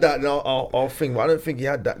he had that, then I'll think. But I don't think he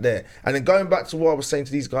had that there. And then going back to what I was saying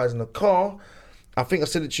to these guys in the car, I think I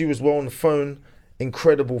said it to you as well on the phone.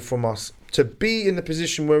 Incredible from us to be in the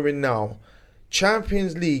position we're in now,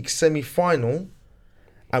 Champions League semi-final,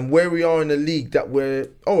 and where we are in the league, that we're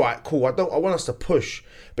all right, cool. I want us to push,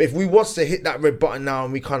 but if we was to hit that red button now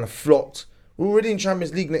and we kind of flopped, We're already in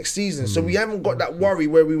Champions League next season, so we haven't got that worry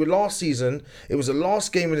where we were last season. It was the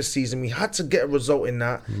last game of the season. We had to get a result in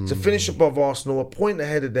that to finish above Arsenal, a point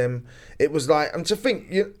ahead of them. It was like, and to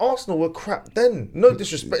think, Arsenal were crap then. No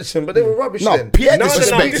disrespect to them, but they were rubbish then. Pierre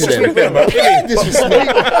disrespect to them.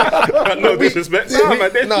 No disrespect.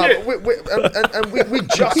 We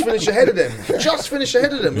just finished ahead of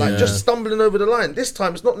them. Like just stumbling over the line. This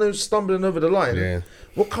time it's not no stumbling over the line. Yeah.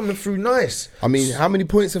 We're coming through nice. I mean, how many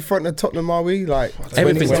points in front of Tottenham are we? Like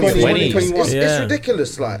Everything's 20, 20. It's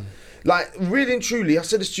ridiculous. Like really and truly, I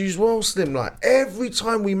said this to you as well, Slim. Like every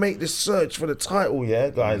time we make this search for the title,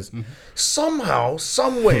 guys, somehow,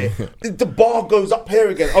 somewhere, the bar goes up here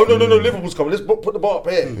again. Oh no, Liverpool's coming. Let's put the bar up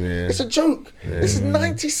here. Yeah. It's a joke. It's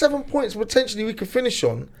 97 points potentially we could finish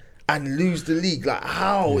on and lose the league. Like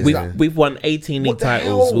how is that? We've won 18 league What the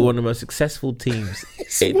titles. hell? We're one of the most successful teams.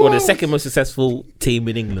 We're the wild. second most successful team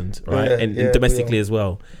in England, right? Yeah, and yeah, domestically we are. as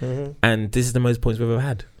well. And this is the most points we've ever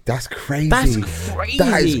had. That's crazy. That's crazy.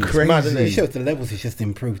 That is It's crazy. mad, isn't It it? shows the levels has just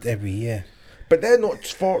improved every year. But they're not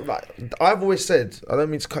far. Like I've always said, I don't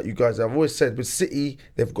mean to cut you guys. I've always said with City,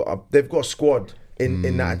 they've got a squad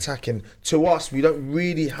in that attacking. To us, we don't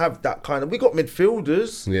really have that kind of. We got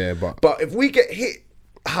midfielders. Yeah, but if we get hit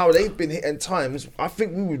how they've been hit in times, I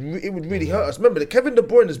think it would really hurt us. Remember, the Kevin De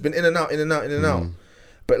Bruyne has been in and out.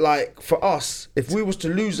 But like for us, if we was to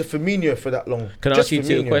lose a Firmino for that long, Can I just ask you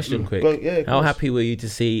a Firmino, question quick? of How course. happy were you to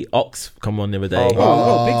see Ox come on the other day? Big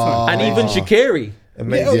time. And even Shaqiri.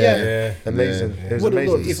 Amazing, Yeah. amazing. It was Would've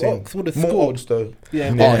amazing. looked to if see. Ox would've More scored. Ox though.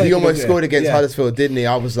 Yeah. Oh, he almost Yeah. scored against Yeah. Huddersfield, didn't he?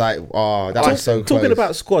 I was like, that was so close. Talking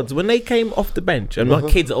about squads, when they came off the bench, and my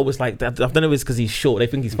kids are always like, I don't know if it's because he's short, they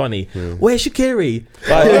think he's funny. Where's Shaqiri?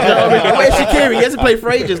 Like, you know what I mean? Where's Shaqiri? He hasn't played for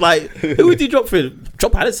ages. Like, who would you drop for?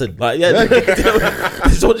 Drop Addison. Like, yeah,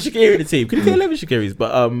 just want Shaqiri in the team. Could you get 11 Shaqiris?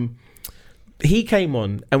 But he came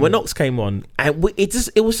on, and when Ox came on, and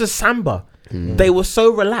it was a samba. They were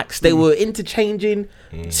so relaxed. They were interchanging.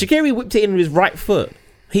 Shaqiri whipped it in with his right foot.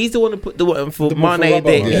 He's the one who put the one for Mane.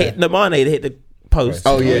 Robbo. Mane to hit the post.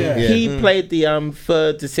 Oh yeah. He played the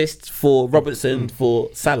third assist for Robertson for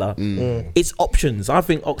Salah. It's options. I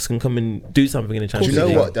think Ox can come and do something in the Champions you know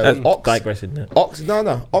League. what, though? Ox- Digressing there. Ox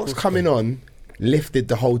coming on lifted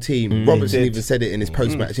the whole team. Robertson even said it in his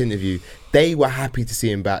post-match interview. They were happy to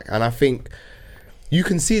see him back, and I think you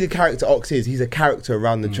can see the character Ox is. He's a character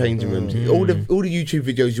around the changing rooms. All the YouTube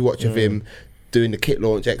videos you watch of him doing the kit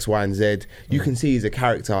launch X, Y, and Z, you can see he's a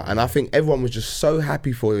character, and I think everyone was just so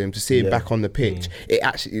happy for him to see him back on the pitch. It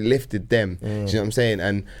actually lifted them. Do you know what I'm saying?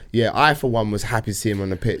 And yeah, I for one was happy to see him on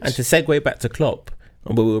the pitch. And to segue back to Klopp,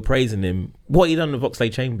 when we were praising him, what he done with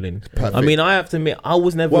Oxlade-Chamberlain. Perfect. I mean, I have to admit, I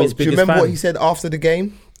was never Well, his do you biggest remember fan. what he said after the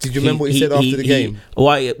game? Did you remember what he said after the game?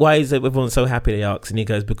 Why is everyone so happy? They ask, and he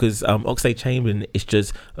goes, because Oxlade-Chamberlain is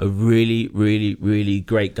just a really, really, really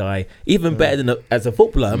great guy, even better than as a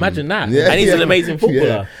footballer. Imagine that, and he's an amazing footballer.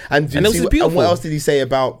 Yeah. And it was beautiful. And what else did he say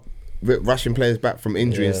about rushing players back from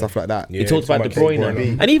injury and stuff like that? He talked about De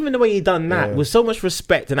Bruyne, and even the way he done that with so much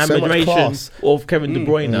respect and So much admiration class. of Kevin De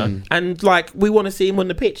Bruyne, and like we want to see him on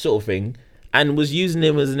the pitch, sort of thing. And was using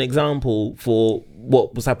him as an example for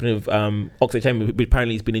what was happening with Oxlade-Chamberlain.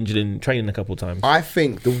 Apparently, he's been injured in training a couple of times. I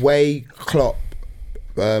think the way Klopp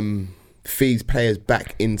feeds players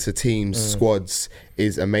back into teams, squads,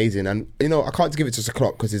 is amazing. And you know, I can't give it just to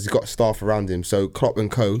Klopp because he's got staff around him. So Klopp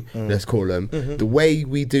and co, let's call them. The way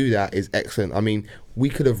we do that is excellent. I mean, we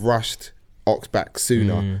could have rushed Ox back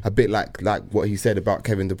sooner, a bit like what he said about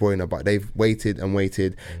Kevin De Bruyne, but they've waited and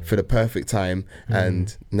waited for the perfect time,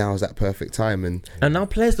 and now's that perfect time. And now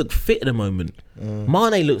players look fit at the moment.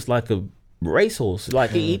 Mane looks like a racehorse. Like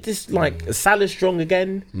he just like Salah strong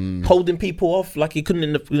again, holding people off like he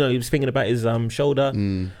couldn't. He was thinking about his shoulder.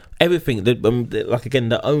 Everything. Like again,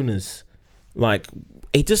 the owners, like.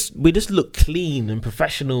 We just look clean and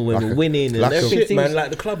professional when we're winning and everything. Shit, man, like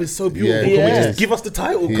the club is so beautiful. Yeah. Can we Yes. just give us the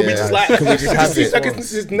title? Can we Yeah. just like Can we just have it? like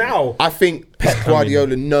this is now? I think Pep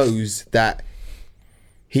Guardiola knows that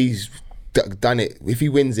he's done it. If he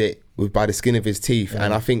wins it by the skin of his teeth,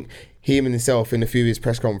 and I think him and himself in a few of his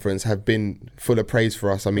press conference have been full of praise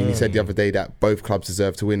for us. I mean, he said the other day that both clubs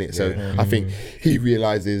deserve to win it. So I think he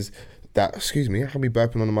realises that, excuse me, I'll be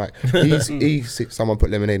burping on the mic. Someone put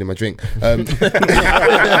lemonade in my drink. I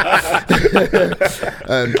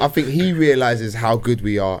think he realises how good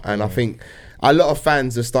we are, and I think a lot of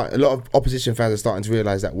opposition fans are starting to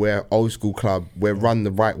realise that we're an old school club. We're run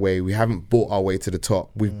the right way. We haven't bought our way to the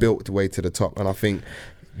top. We've built the way to the top, and I think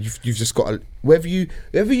you've just got to, whether you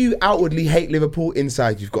outwardly hate Liverpool,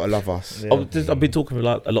 inside you've got to love us. I've been talking a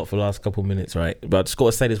lot for the last couple of minutes, right? But I just got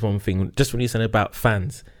to say this one thing. Just when you said about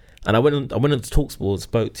fans. And I went on to TalkSport,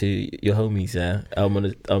 spoke to your homies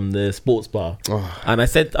on the sports bar, and I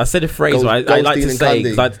said a phrase I like to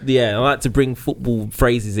say, I like to bring football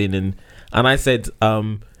phrases in, and I said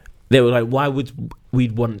they were like, why would we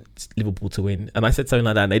want Liverpool to win? And I said something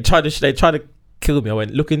like that, and they tried to kill me. I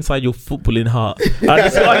went, look inside your footballing heart. I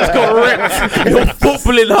just got ripped. Your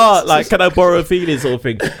footballing heart, like, can I borrow a feeling, sort of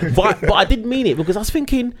thing. But I did mean it, because I was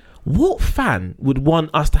thinking, what fan would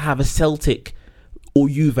want us to have a Celtic or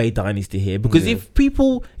Juve dynasty here? Because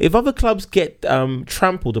if other clubs get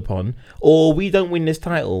trampled upon, or we don't win this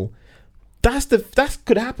title, that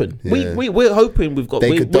could happen. Yeah. We're hoping we're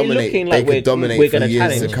looking like we're going to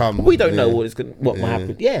challenge. We don't know what will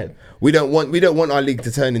happen. Yeah, we don't want our league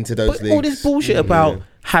to turn into those leagues. All this bullshit about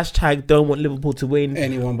hashtag don't want Liverpool to win.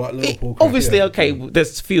 Anyone but Liverpool. Obviously, okay.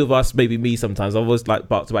 There's a few of us, maybe me sometimes. I've always like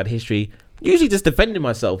barked about history. Usually just defending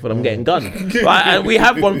myself when I'm getting gunned. Right? And we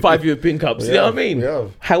have won 5 European Cups. You know what I mean? Yeah.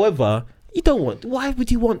 However, why would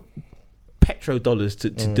you want petrodollars to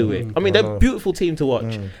do it? I mean, they're a beautiful team to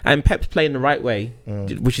watch, and Pep's playing the right way,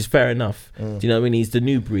 which is fair enough. Do you know what I mean? He's the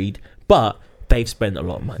new breed, but they've spent a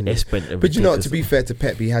lot of money. They spent but you know, to be fair to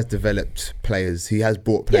Pep, he has developed players. He has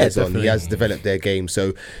brought players on. He has developed their game.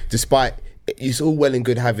 So despite, it's all well and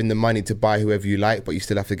good having the money to buy whoever you like, but you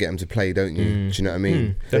still have to get them to play, don't you? Do you know what I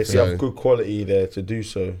mean? They still have good quality there to do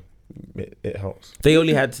so. It helps. They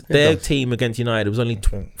only had their team against United. It was only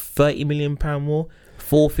 £30 million more.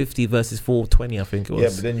 450 versus 420, I think it was. Yeah,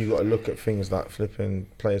 but then you got to look at things like flipping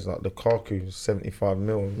players like Lukaku, 75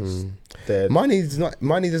 mil. Money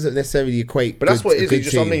doesn't necessarily equate. But that's what it is.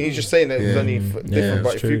 He's just saying that it was only different.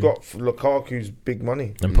 But if you got Lukaku's big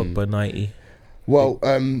money and Pogba 90. Well,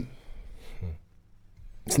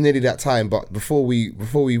 it's nearly that time. But before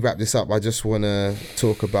we wrap this up, I just want to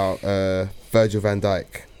talk about Virgil van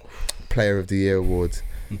Dijk, Player of the Year award.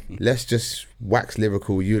 Let's just wax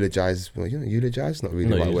lyrical, eulogize. Well, eulogize? Not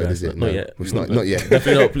really the right word, is it? Not yet. It's not yet.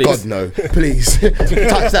 Definitely not, please. God, no. Please.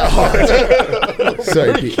 Touch that heart.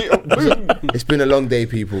 Sorry. It's been a long day,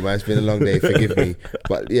 people, man. It's been a long day. Forgive me.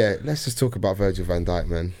 But yeah, let's just talk about Virgil van Dijk,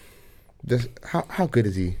 man. How good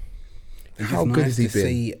is he? How good has he been?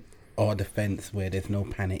 See our defence where there's no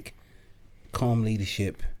panic, calm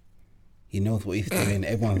leadership. He knows what he's doing.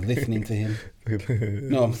 Everyone's listening to him.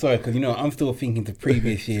 No, I'm sorry, because I'm still thinking to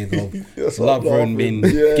previous years of Lovren being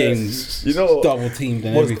getting double teamed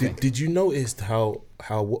and everything. Did you notice how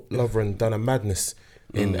Lovren done a madness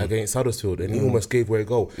against Huddersfield, and he almost gave away a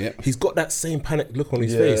goal? Yep. He's got that same panic look on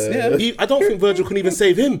his face. Yeah. I don't think Virgil can even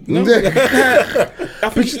save him. No. I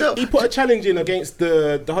think he put a challenge in against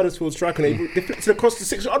the Huddersfield striker, and he flipped it across the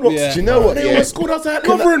 6-yard box. Do you know what? They almost scored out at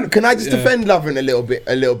Lovren. Can I just defend Lovren a little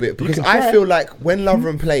bit? Because I feel like when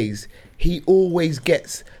Lovren plays, he always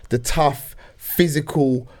gets the tough,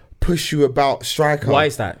 physical, push you about striker. Why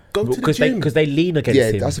is that? Because they lean against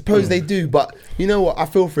him. Yeah, I suppose they do. But you know what? I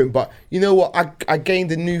feel for him. But you know what? I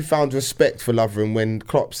gained a newfound respect for Lovren when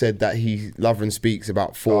Klopp said that Lovren speaks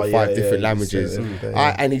about 4 or 5 different languages.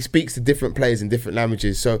 And he speaks to different players in different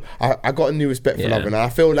languages. So I got a new respect for Lovren. And I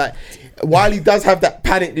feel like while he does have that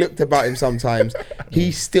panic look about him sometimes,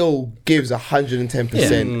 he still gives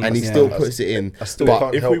 110% and he still puts it in.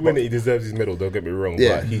 But if we win it, he deserves his medal. Don't get me wrong.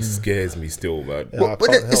 But he scares me still, man. But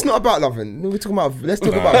it's not about Lovren. We're talking about. Let's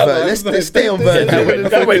talk about. Let's stay on Virgil.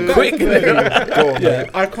 That went quick.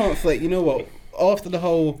 I can't say. You know what? After the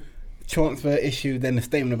whole transfer issue, then the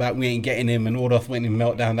statement about we ain't getting him and all us went in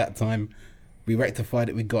meltdown that time, we rectified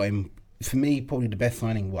it. We got him. For me, probably the best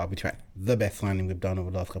signing. Well, the best signing we've done over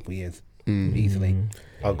the last couple of years, easily.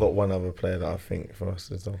 I've got one other player that I think for us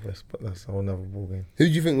is the best, but that's a whole other ball game. Who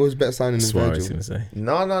do you think was better signing than Virgil?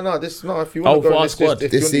 No. This is not. If you want to go in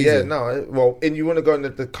this season, and you want to go in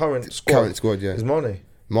the current squad, yeah, is Mane.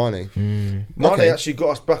 Mane actually got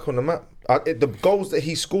us back on the map. The goals that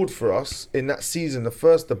he scored for us in that season,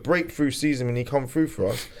 the breakthrough season when he come through for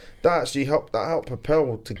us, that actually helped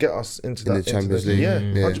propel to get us into the Champions League. Yeah,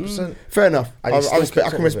 100%. Fair enough. I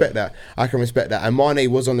can respect that. And Mane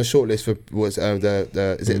was on the shortlist for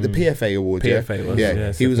the PFA award? PFA was.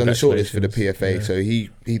 Yeah, he was on the shortlist for the PFA, so he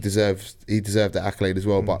deserved the accolade as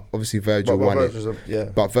well. But obviously Virgil won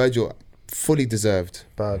it. But Virgil fully deserved.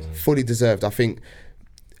 Fully deserved. I think.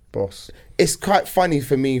 Boss. It's quite funny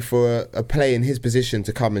for me for a player in his position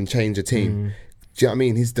to come and change a team. Do you know what I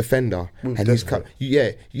mean? He's defender, and he's come.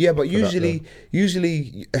 But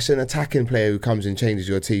usually it's an attacking player who comes and changes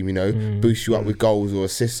your team. Boosts you up with goals or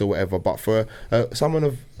assists or whatever. But for someone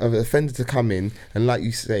of a defender to come in and, like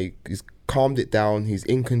you say, he's calmed it down. He's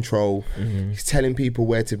in control. He's telling people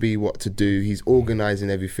where to be, what to do. He's organising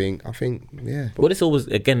everything. I think, Well, it's always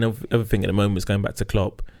everything at the moment is going back to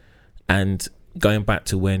Klopp, and going back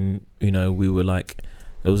to when, you know, we were like,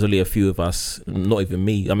 there was only a few of us, not even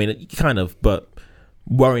me. I mean, kind of, but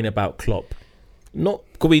worrying about Klopp. Not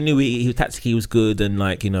because we knew he tactically was good and,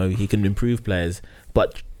 like, you know, he can improve players,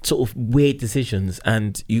 but sort of weird decisions.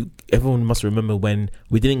 And everyone must remember when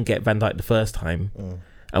we didn't get Van Dijk the first time,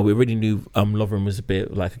 and we already knew Lovren was a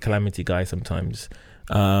bit like a calamity guy sometimes.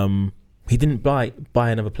 He didn't buy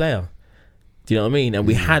another player. Do you know what I mean? And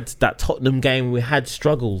we had that Tottenham game, we had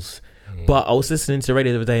struggles. But I was listening to the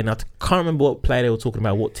radio the other day, and I can't remember what player they were talking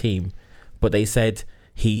about, what team, but they said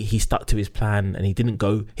he stuck to his plan and he didn't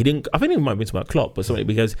go. I think it might be talking about Klopp, but something,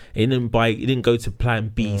 because he didn't go to plan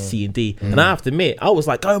B, C, and D. And I have to admit, I was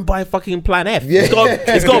like, go and buy fucking plan F. Yeah.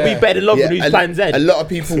 It's got to be better than Lovren, who's plan Z. A lot of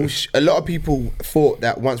people thought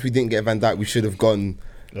that once we didn't get Van Dijk, we should have gone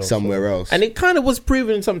somewhere else. And it kind of was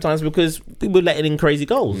proven sometimes because we were letting in crazy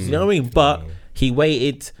goals. You know what I mean? But he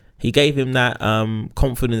waited. He gave him that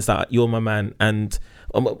confidence that you're my man. And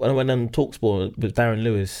when I went on TalkSport with Darren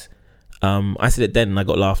Lewis, I said it then and I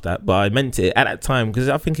got laughed at, but I meant it at that time because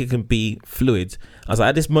I think it can be fluid. I was like,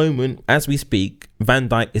 at this moment, as we speak, Van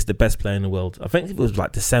Dijk is the best player in the world. I think it was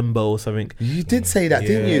like December or something. You did say that,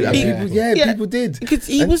 didn't you? People did.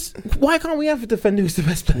 Because why can't we have a defender who's the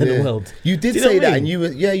best player in the world? You did say that, and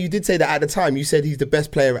you did say that at the time. You said he's the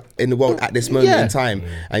best player in the world at this moment in time,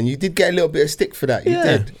 and you did get a little bit of stick for that. You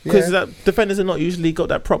did, because defenders are not usually got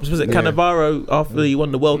that props. Was it Cannavaro after he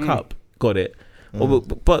won the World Cup got it?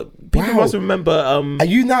 But people must remember. Are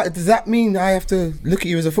you now? Does that mean I have to look at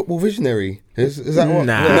you as a football visionary? Is that what?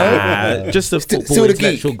 Nah, no? Just a football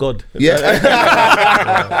intellectual god. Yeah.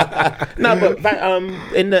 No, but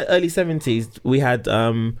in the early 70s, we had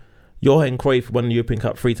Johan Cruyff won the European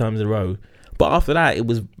Cup 3 times in a row. But after that, it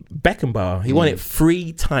was Beckenbauer. He won it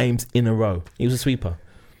 3 times in a row. He was a sweeper.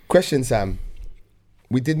 Question, Sam.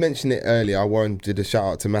 We did mention it earlier. Warren did a shout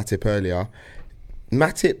out to Matip earlier.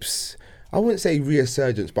 Matip's, I wouldn't say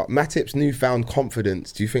resurgence, but Matip's newfound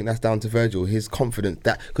confidence, do you think that's down to Virgil? His confidence,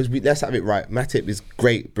 because let's have it right, Matip is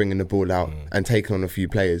great bringing the ball out and taking on a few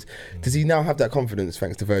players. Does he now have that confidence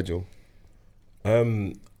thanks to Virgil? I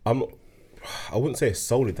wouldn't say it's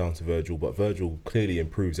solely down to Virgil, but Virgil clearly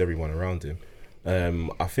improves everyone around him.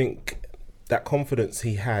 I think that confidence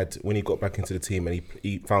he had when he got back into the team and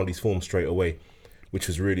he found his form straight away, which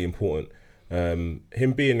was really important.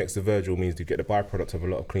 Him being next to Virgil means you get the byproduct of a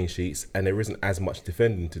lot of clean sheets, and there isn't as much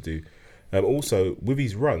defending to do. Also, with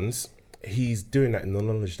his runs, he's doing that in the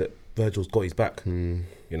knowledge that Virgil's got his back.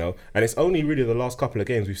 You know, and it's only really the last couple of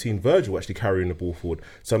games we've seen Virgil actually carrying the ball forward.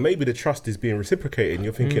 So maybe the trust is being reciprocated, and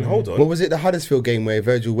you're thinking, hold on. Well, was it the Huddersfield game where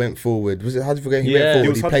Virgil went forward? Was it Huddersfield game? He went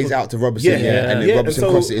forward. He plays out to Robertson, and then Robertson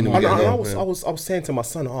crosses it in. I was saying to my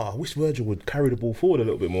son, I wish Virgil would carry the ball forward a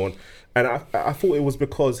little bit more. And I thought it was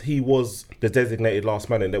because he was the designated last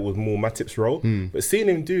man and there was more Matip's role. But seeing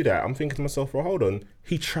him do that, I'm thinking to myself, well, hold on,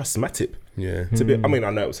 he trusts Matip. Yeah. I mean, I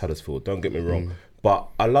know it was Huddersfield, don't get me wrong, but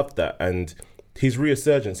I love that. And his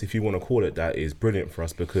resurgence, if you want to call it that, is brilliant for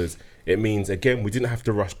us because it means, again, we didn't have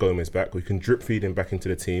to rush Gomez back. We can drip feed him back into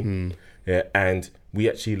the team. And we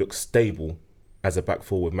actually look stable as a back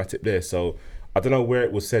four with Matip there. So I don't know where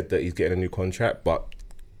it was said that he's getting a new contract, but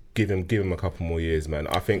give him a couple more years, man.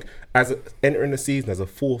 I think entering the season as a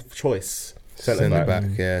 4th choice centre back,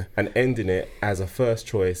 and ending it as a 1st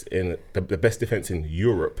choice in the best defence in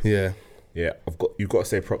Europe. Yeah. You've got to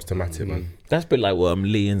say props to Matip, man. That's a bit like what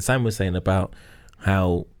Lee and Sam were saying about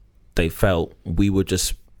how they felt we were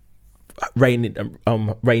just reining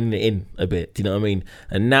it in a bit. Do you know what I mean?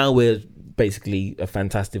 And now we're basically a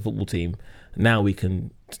fantastic football team. Now we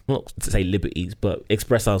can, not to say liberties, but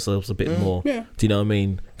express ourselves a bit more. Yeah. Do you know what I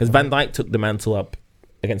mean? Because Van Dijk took the mantle up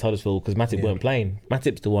against Huddersfield because Matip weren't playing.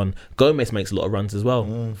 Matip's the one. Gomez makes a lot of runs as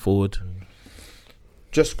well forward.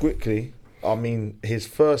 Just quickly, I mean, his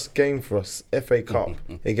first game for us, FA Cup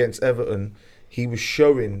against Everton, he was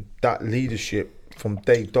showing that leadership from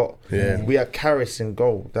day dot. Yeah. We had Karras in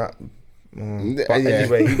goal.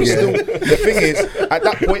 Anyway, he was still. The thing is, at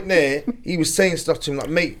that point there, he was saying stuff to him like,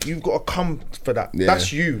 "Mate, you've got to come for that. Yeah.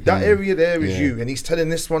 That's you. That area there is you." And he's telling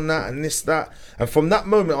this one that and this that. And from that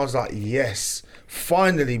moment, I was like, "Yes,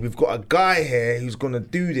 finally, we've got a guy here who's gonna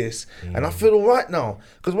do this." And I feel all right now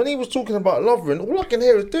because when he was talking about Lovren, all I can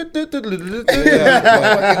hear is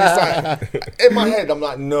in my head. I'm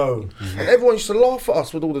like, no. And everyone used to laugh at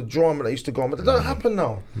us with all the drama that used to go on, but it don't happen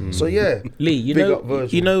now. So yeah, Lee,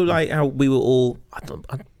 you know, like how we were all.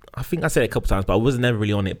 I think I said it a couple of times, but I was never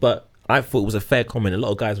really on it. But I thought it was a fair comment. A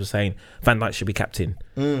lot of guys were saying Van Dijk should be captain.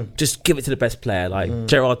 Just give it to the best player. Like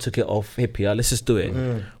Gerrard took it off Hippier. Let's just do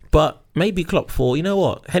it. But maybe Klopp thought, you know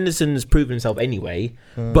what? Henderson's proven himself anyway,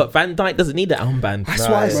 but Van Dijk doesn't need that armband. That's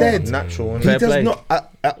what I said. Natural. He Fair does play. not.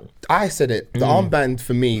 I said it. The armband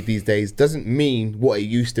for me these days doesn't mean what it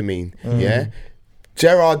used to mean. Yeah,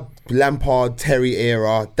 Gerrard, Lampard, Terry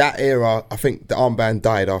era. That era, I think the armband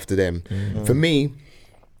died after them. For me,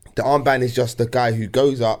 the armband is just the guy who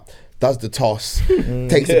goes up, does the toss,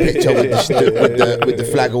 takes a picture with the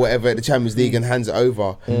flag or whatever at the Champions League and hands it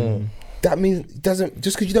over. That means doesn't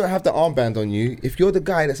just because you don't have the armband on you. If you're the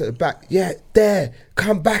guy that's at the back,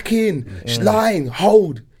 come back in, line,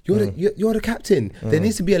 hold. You're the captain. There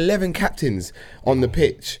needs to be 11 captains on the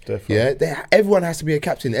pitch. Definitely. Yeah, everyone has to be a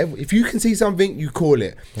captain. If you can see something, you call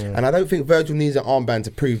it. And I don't think Virgil needs an armband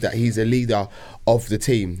to prove that he's a leader of the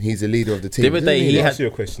team. He's a leader of the team. The other day, Let me ask you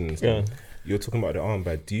a question. You're talking about the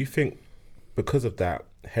armband. Do you think because of that,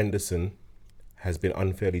 Henderson has been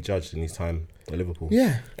unfairly judged in his time at Liverpool?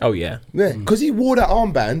 Yeah. Oh yeah. Yeah, because he wore that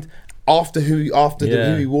armband after who he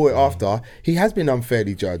wore it after. He has been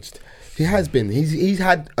unfairly judged. He has been. He's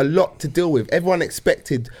had a lot to deal with. Everyone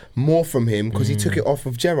expected more from him because he took it off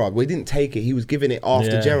of Gerrard. Well, he didn't take it. He was giving it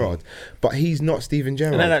after Gerrard. But he's not Steven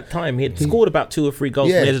Gerrard. And at that time, he had scored about 2 or 3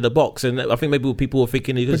 goals from the edge of the box. And I think maybe people were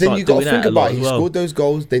thinking he could start doing that. But then you got to think about it. He scored those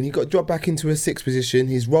goals. Then he got dropped back into a 6th position.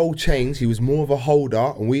 His role changed. He was more of a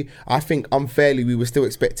holder. And I think unfairly, we were still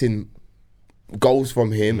expecting goals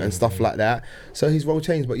from him and stuff like that, so his role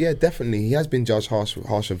changed. But yeah, definitely he has been judged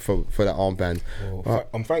harsher for that armband.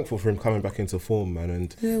 I'm thankful for him coming back into form, man,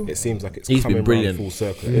 and it seems like he's coming been brilliant. Full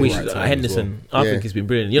circle. Henderson, I think he's been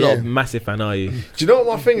brilliant. You're not a massive fan, are you? Do you know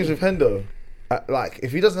what my thing is with Hendo? Like,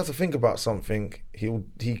 if he doesn't have to think about something, he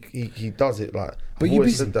does it. Like, but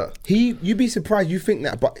you'd be surprised. You think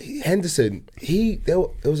that, but Henderson, there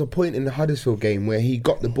was a point in the Huddersfield game where he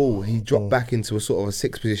got the ball, he dropped back into a sort of a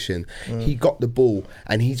 6th position. He got the ball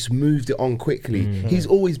and he just moved it on quickly. He's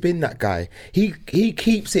always been that guy. He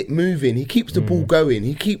keeps it moving. He keeps the ball going.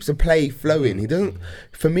 He keeps the play flowing. He doesn't.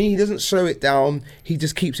 For me, he doesn't slow it down. He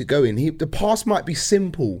just keeps it going. The pass might be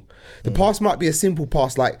simple. The pass might be a simple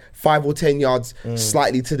pass, like 5 or 10 yards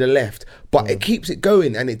slightly to the left, but it keeps it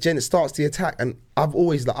going and it starts the attack. And I've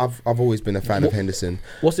always been a fan of Henderson.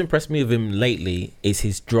 What's impressed me with him lately is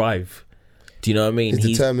his drive. Do you know what I mean?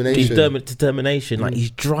 His determination. Determination. Like,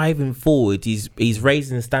 he's driving forward. He's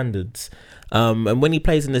raising the standards. And when he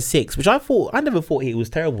plays in the 6, which I never thought he was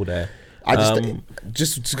terrible there.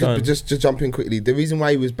 Just to jump in quickly, the reason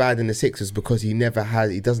why he was bad in the 6 is because he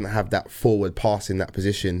doesn't have that forward pass in that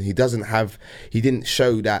position. He didn't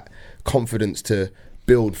show that confidence to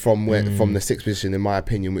build from the 6th position, in my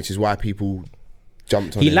opinion, which is why people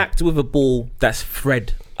jumped on him. He lacked with a ball that's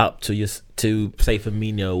thread up to say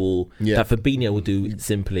Firmino or that Fabinho will do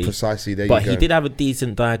simply. Precisely, there you go. But he did have a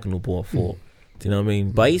decent diagonal ball, I thought. Do you know what I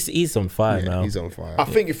mean? But he's on fire now. He's on fire. I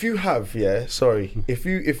think if you have,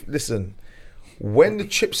 listen, when the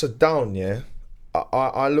chips are down,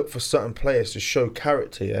 I look for certain players to show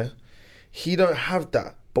character, He don't have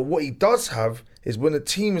that. But what he does have is when the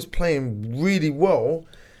team is playing really well,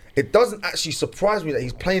 it doesn't actually surprise me that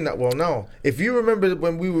he's playing that well now. If you remember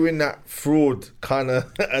when we were in that fraud kind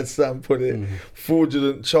of, as Sam put it,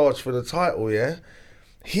 fraudulent charge for the title,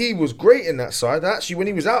 he was great in that side. Actually, when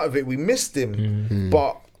he was out of it, we missed him.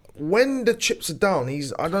 But when the chips are down, I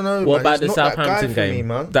don't know. What about he's the not Southampton that guy game? for me,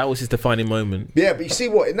 man. That was his defining moment. Yeah, but you see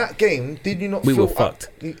what, in that game, did you not we feel... were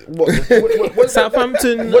fucked. What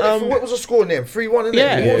Southampton... what was the score then? 3-1, innit?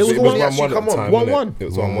 Yeah, it was 1-1 at the time, 1-1. It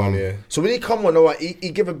was 1-1, yeah. So when he come on, all right,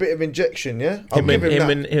 he give a bit of injection, yeah? Him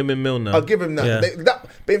and Milner. I'll give him that. Yeah.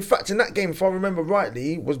 But in fact, in that game, if I remember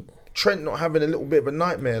rightly, was Trent not having a little bit of a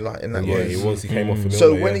nightmare like in that game? Yeah, he was. He came off for Milner,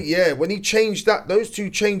 so when he changed that, those two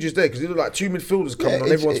changes there, because he looked like two midfielders coming on,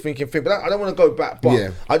 everyone's thinking, but I don't want to go back,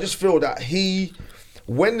 but I just feel that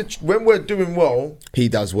when we're doing well, he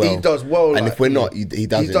does well. And if we're not, he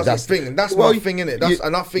doesn't. He does his thing, and that's my thing, innit?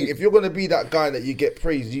 And I think if you're going to be that guy that you get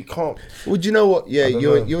praised, you can't. Well, do you know what? Yeah,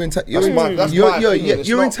 you're entitled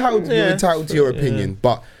to your opinion,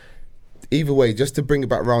 but either way, just to bring it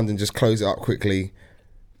back round and just close it up quickly,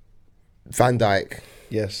 Van Dijk,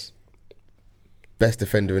 yes, best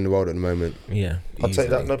defender in the world at the moment. Yeah, I'll take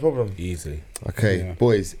that, no problem. Easily. Okay,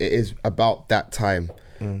 boys, it is about that time.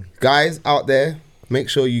 Guys out there, make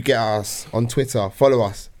sure you get us on Twitter. Follow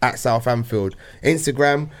us at South Anfield.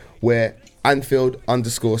 Instagram, we're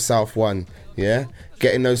Anfield_South1. Yeah,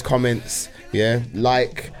 getting those comments. Yeah,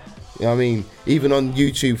 like, you know what I mean. Even on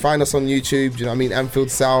YouTube, find us on YouTube. Do you know what I mean? Anfield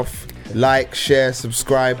South. Like, share,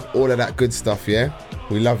 subscribe, all of that good stuff. Yeah.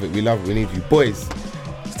 We love it. We need you. Boys,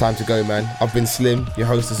 it's time to go, man. I've been Slim, your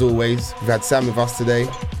host as always. We've had Sam with us today.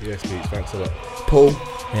 Yes, please. Thanks a lot. Paul.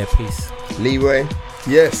 Yeah, peace. Leroy.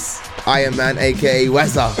 Yes. Iron Man, aka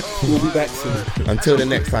Wazza. We'll be back soon. Until the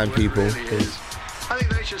next time, people. I think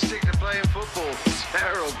they should stick to playing football.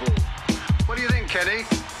 Terrible. What do you think, Kenny?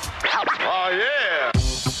 Oh, yeah.